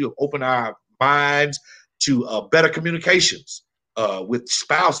you that you have opened our minds to better communications with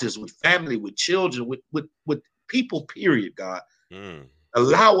spouses, with family, with children, with people, period, God.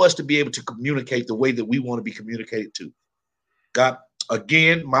 Allow us to be able to communicate the way that we want to be communicated to. God,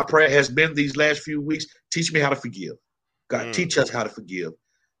 again, my prayer has been these last few weeks, teach me how to forgive. God, teach us how to forgive.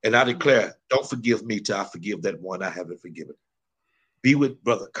 And I declare, don't forgive me till I forgive that one I haven't forgiven. Be with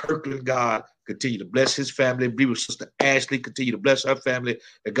Brother Kirkland, God. Continue to bless his family. Be with Sister Ashley. Continue to bless her family.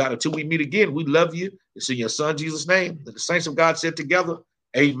 And God, until we meet again, we love you. It's in your son, Jesus' name. The saints of God said together,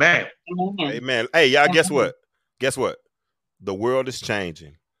 amen. Amen. Hey, y'all, guess what? The world is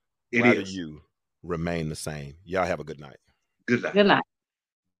changing. It Why do is. you remain the same? Y'all have a good night. Good night. Good night.